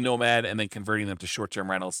 is doing Nomad and then converting them to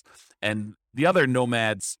short-term rentals. And the other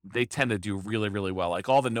Nomads, they tend to do really, really well. Like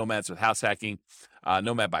all the Nomads with house hacking,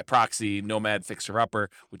 Nomad by proxy, Nomad fixer-upper,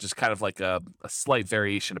 which is kind of like a slight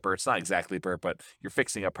variation of BRRRR. It's not exactly BRRRR, but you're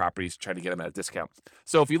fixing up properties, trying to get them at a discount.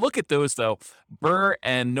 So if you look at those, though, BRRRR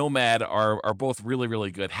and Nomad are both really,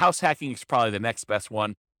 really good. House hacking is probably the next best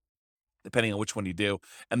one. depending on which one you do.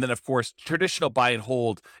 And then, of course, traditional buy and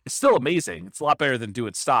hold is still amazing. It's a lot better than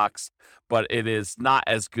doing stocks, but it is not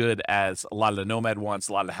as good as a lot of the nomad ones,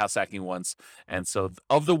 a lot of the house hacking ones. And so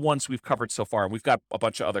of the ones we've covered so far, and we've got a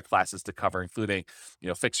bunch of other classes to cover, including,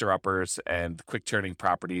 fixer uppers and quick turning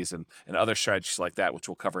properties and other strategies like that, which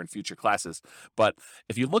we'll cover in future classes. But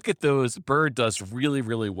if you look at those, BRRRR does really,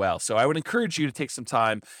 really well. So I would encourage you to take some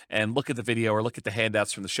time and look at the video or look at the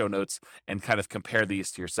handouts from the show notes and kind of compare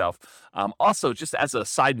these to yourself. Also, just as a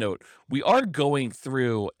side note, we are going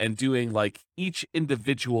through and doing like each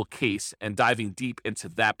individual case and diving deep into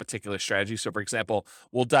that particular strategy. So, for example,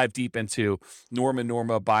 we'll dive deep into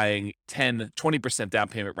Norma buying 10, 20% down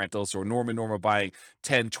payment rentals, or Norma buying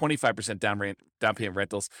 10, 25% down payment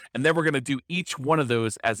rentals. And then we're going to do each one of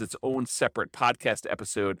those as its own separate podcast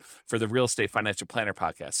episode for the Real Estate Financial Planner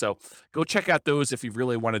podcast. So go check out those if you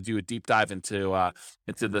really want to do a deep dive into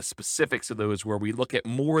the specifics of those, where we look at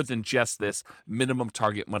more than just this minimum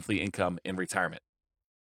target monthly income in retirement.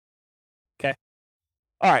 Okay.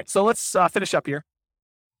 All right. So let's finish up here.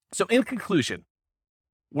 So in conclusion,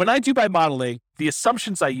 when I do my modeling, the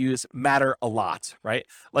assumptions I use matter a lot, right?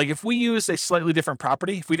 Like if we use a slightly different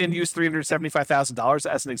property, if we didn't use $375,000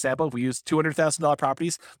 as an example, if we use $200,000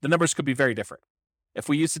 properties, the numbers could be very different. If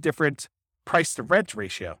we use a different price to rent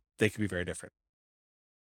ratio, they could be very different.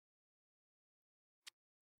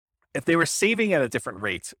 If they were saving at a different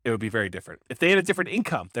rate, it would be very different. If they had a different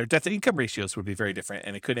income, their debt to income ratios would be very different,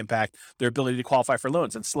 and it could impact their ability to qualify for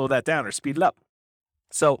loans and slow that down or speed it up.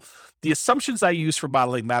 So the assumptions I use for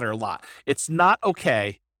modeling matter a lot. It's not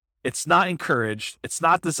okay. It's not encouraged. It's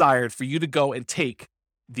not desired for you to go and take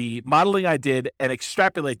the modeling I did and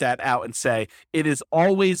extrapolate that out and say, it is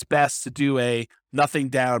always best to do a nothing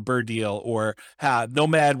down BRRRR deal or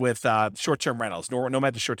nomad with short-term rentals,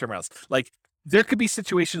 nomad to short-term rentals. Like there could be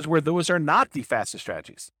situations where those are not the fastest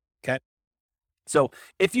strategies. Okay. So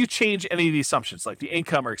if you change any of the assumptions, like the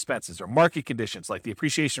income or expenses or market conditions, like the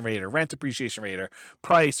appreciation rate or rent appreciation rate or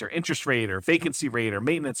price or interest rate or vacancy rate or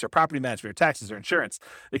maintenance or property management or taxes or insurance,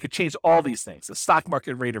 it could change all these things. The stock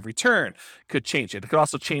market rate of return could change it. It could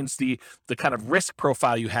also change the kind of risk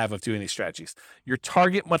profile you have of doing these strategies. Your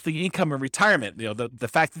target monthly income in retirement, the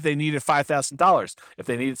fact that they needed $5,000, if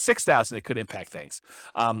they needed $6,000, it could impact things.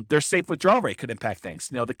 Their safe withdrawal rate could impact things.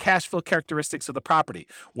 The cash flow characteristics of the property,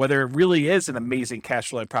 whether it really is an amazing cash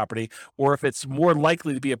flowing property, or if it's more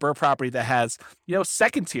likely to be a BRRRR property that has,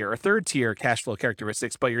 second tier or third tier cash flow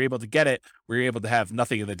characteristics, but you're able to get it where you're able to have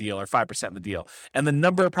nothing in the deal or 5% in the deal. And the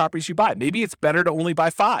number of properties you buy. Maybe it's better to only buy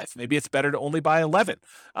 5. Maybe it's better to only buy 11.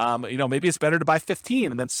 Maybe it's better to buy 15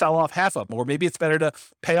 and then sell off half of them, or maybe it's better to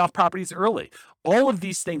pay off properties early. All of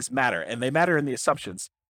these things matter, and they matter in the assumptions.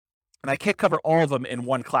 And I can't cover all of them in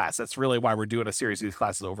one class. That's really why we're doing a series of these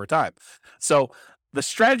classes over time. So the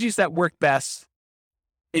strategies that work best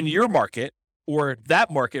in your market or that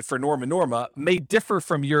market for Norma may differ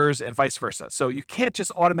from yours and vice versa. So you can't just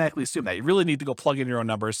automatically assume that. You really need to go plug in your own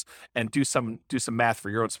numbers and do some math for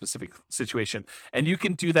your own specific situation. And you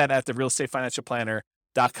can do that at the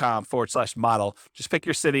realestatefinancialplanner.com/model. Just pick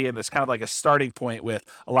your city, and it's kind of like a starting point with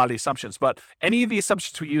a lot of the assumptions. But any of the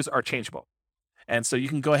assumptions we use are changeable. And so you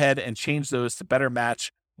can go ahead and change those to better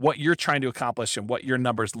match what you're trying to accomplish and what your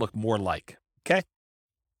numbers look more like. Okay?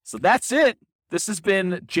 So that's it. This has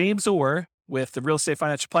been James Orr with the Real Estate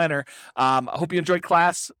Financial Planner. I hope you enjoyed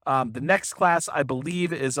class. The next class, I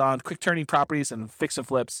believe, is on quick turning properties and fix and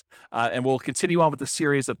flips. And we'll continue on with the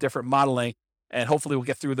series of different modeling. And hopefully we'll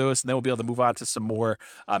get through those, and then we'll be able to move on to some more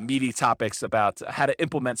meaty topics about how to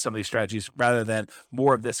implement some of these strategies rather than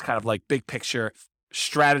more of this kind of like big picture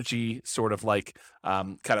strategy sort of like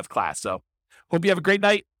kind of class. So hope you have a great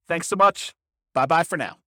night. Thanks so much. Bye-bye for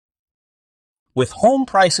now. With home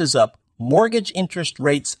prices up, mortgage interest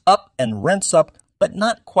rates up, and rents up, but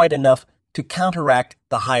not quite enough to counteract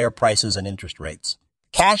the higher prices and interest rates.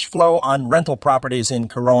 Cash flow on rental properties in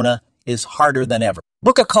Corona is harder than ever.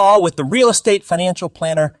 Book a call with the Real Estate Financial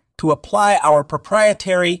Planner to apply our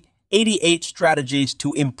proprietary 88 strategies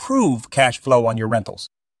to improve cash flow on your rentals.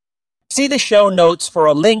 See the show notes for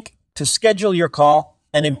a link to schedule your call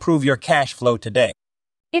and improve your cash flow today.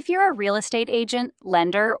 If you're a real estate agent,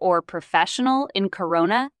 lender, or professional in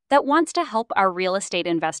Corona that wants to help our real estate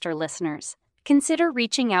investor listeners, consider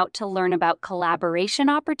reaching out to learn about collaboration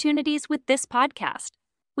opportunities with this podcast.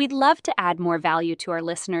 We'd love to add more value to our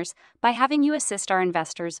listeners by having you assist our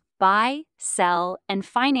investors buy, sell, and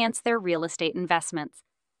finance their real estate investments.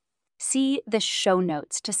 See the show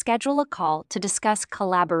notes to schedule a call to discuss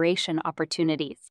collaboration opportunities.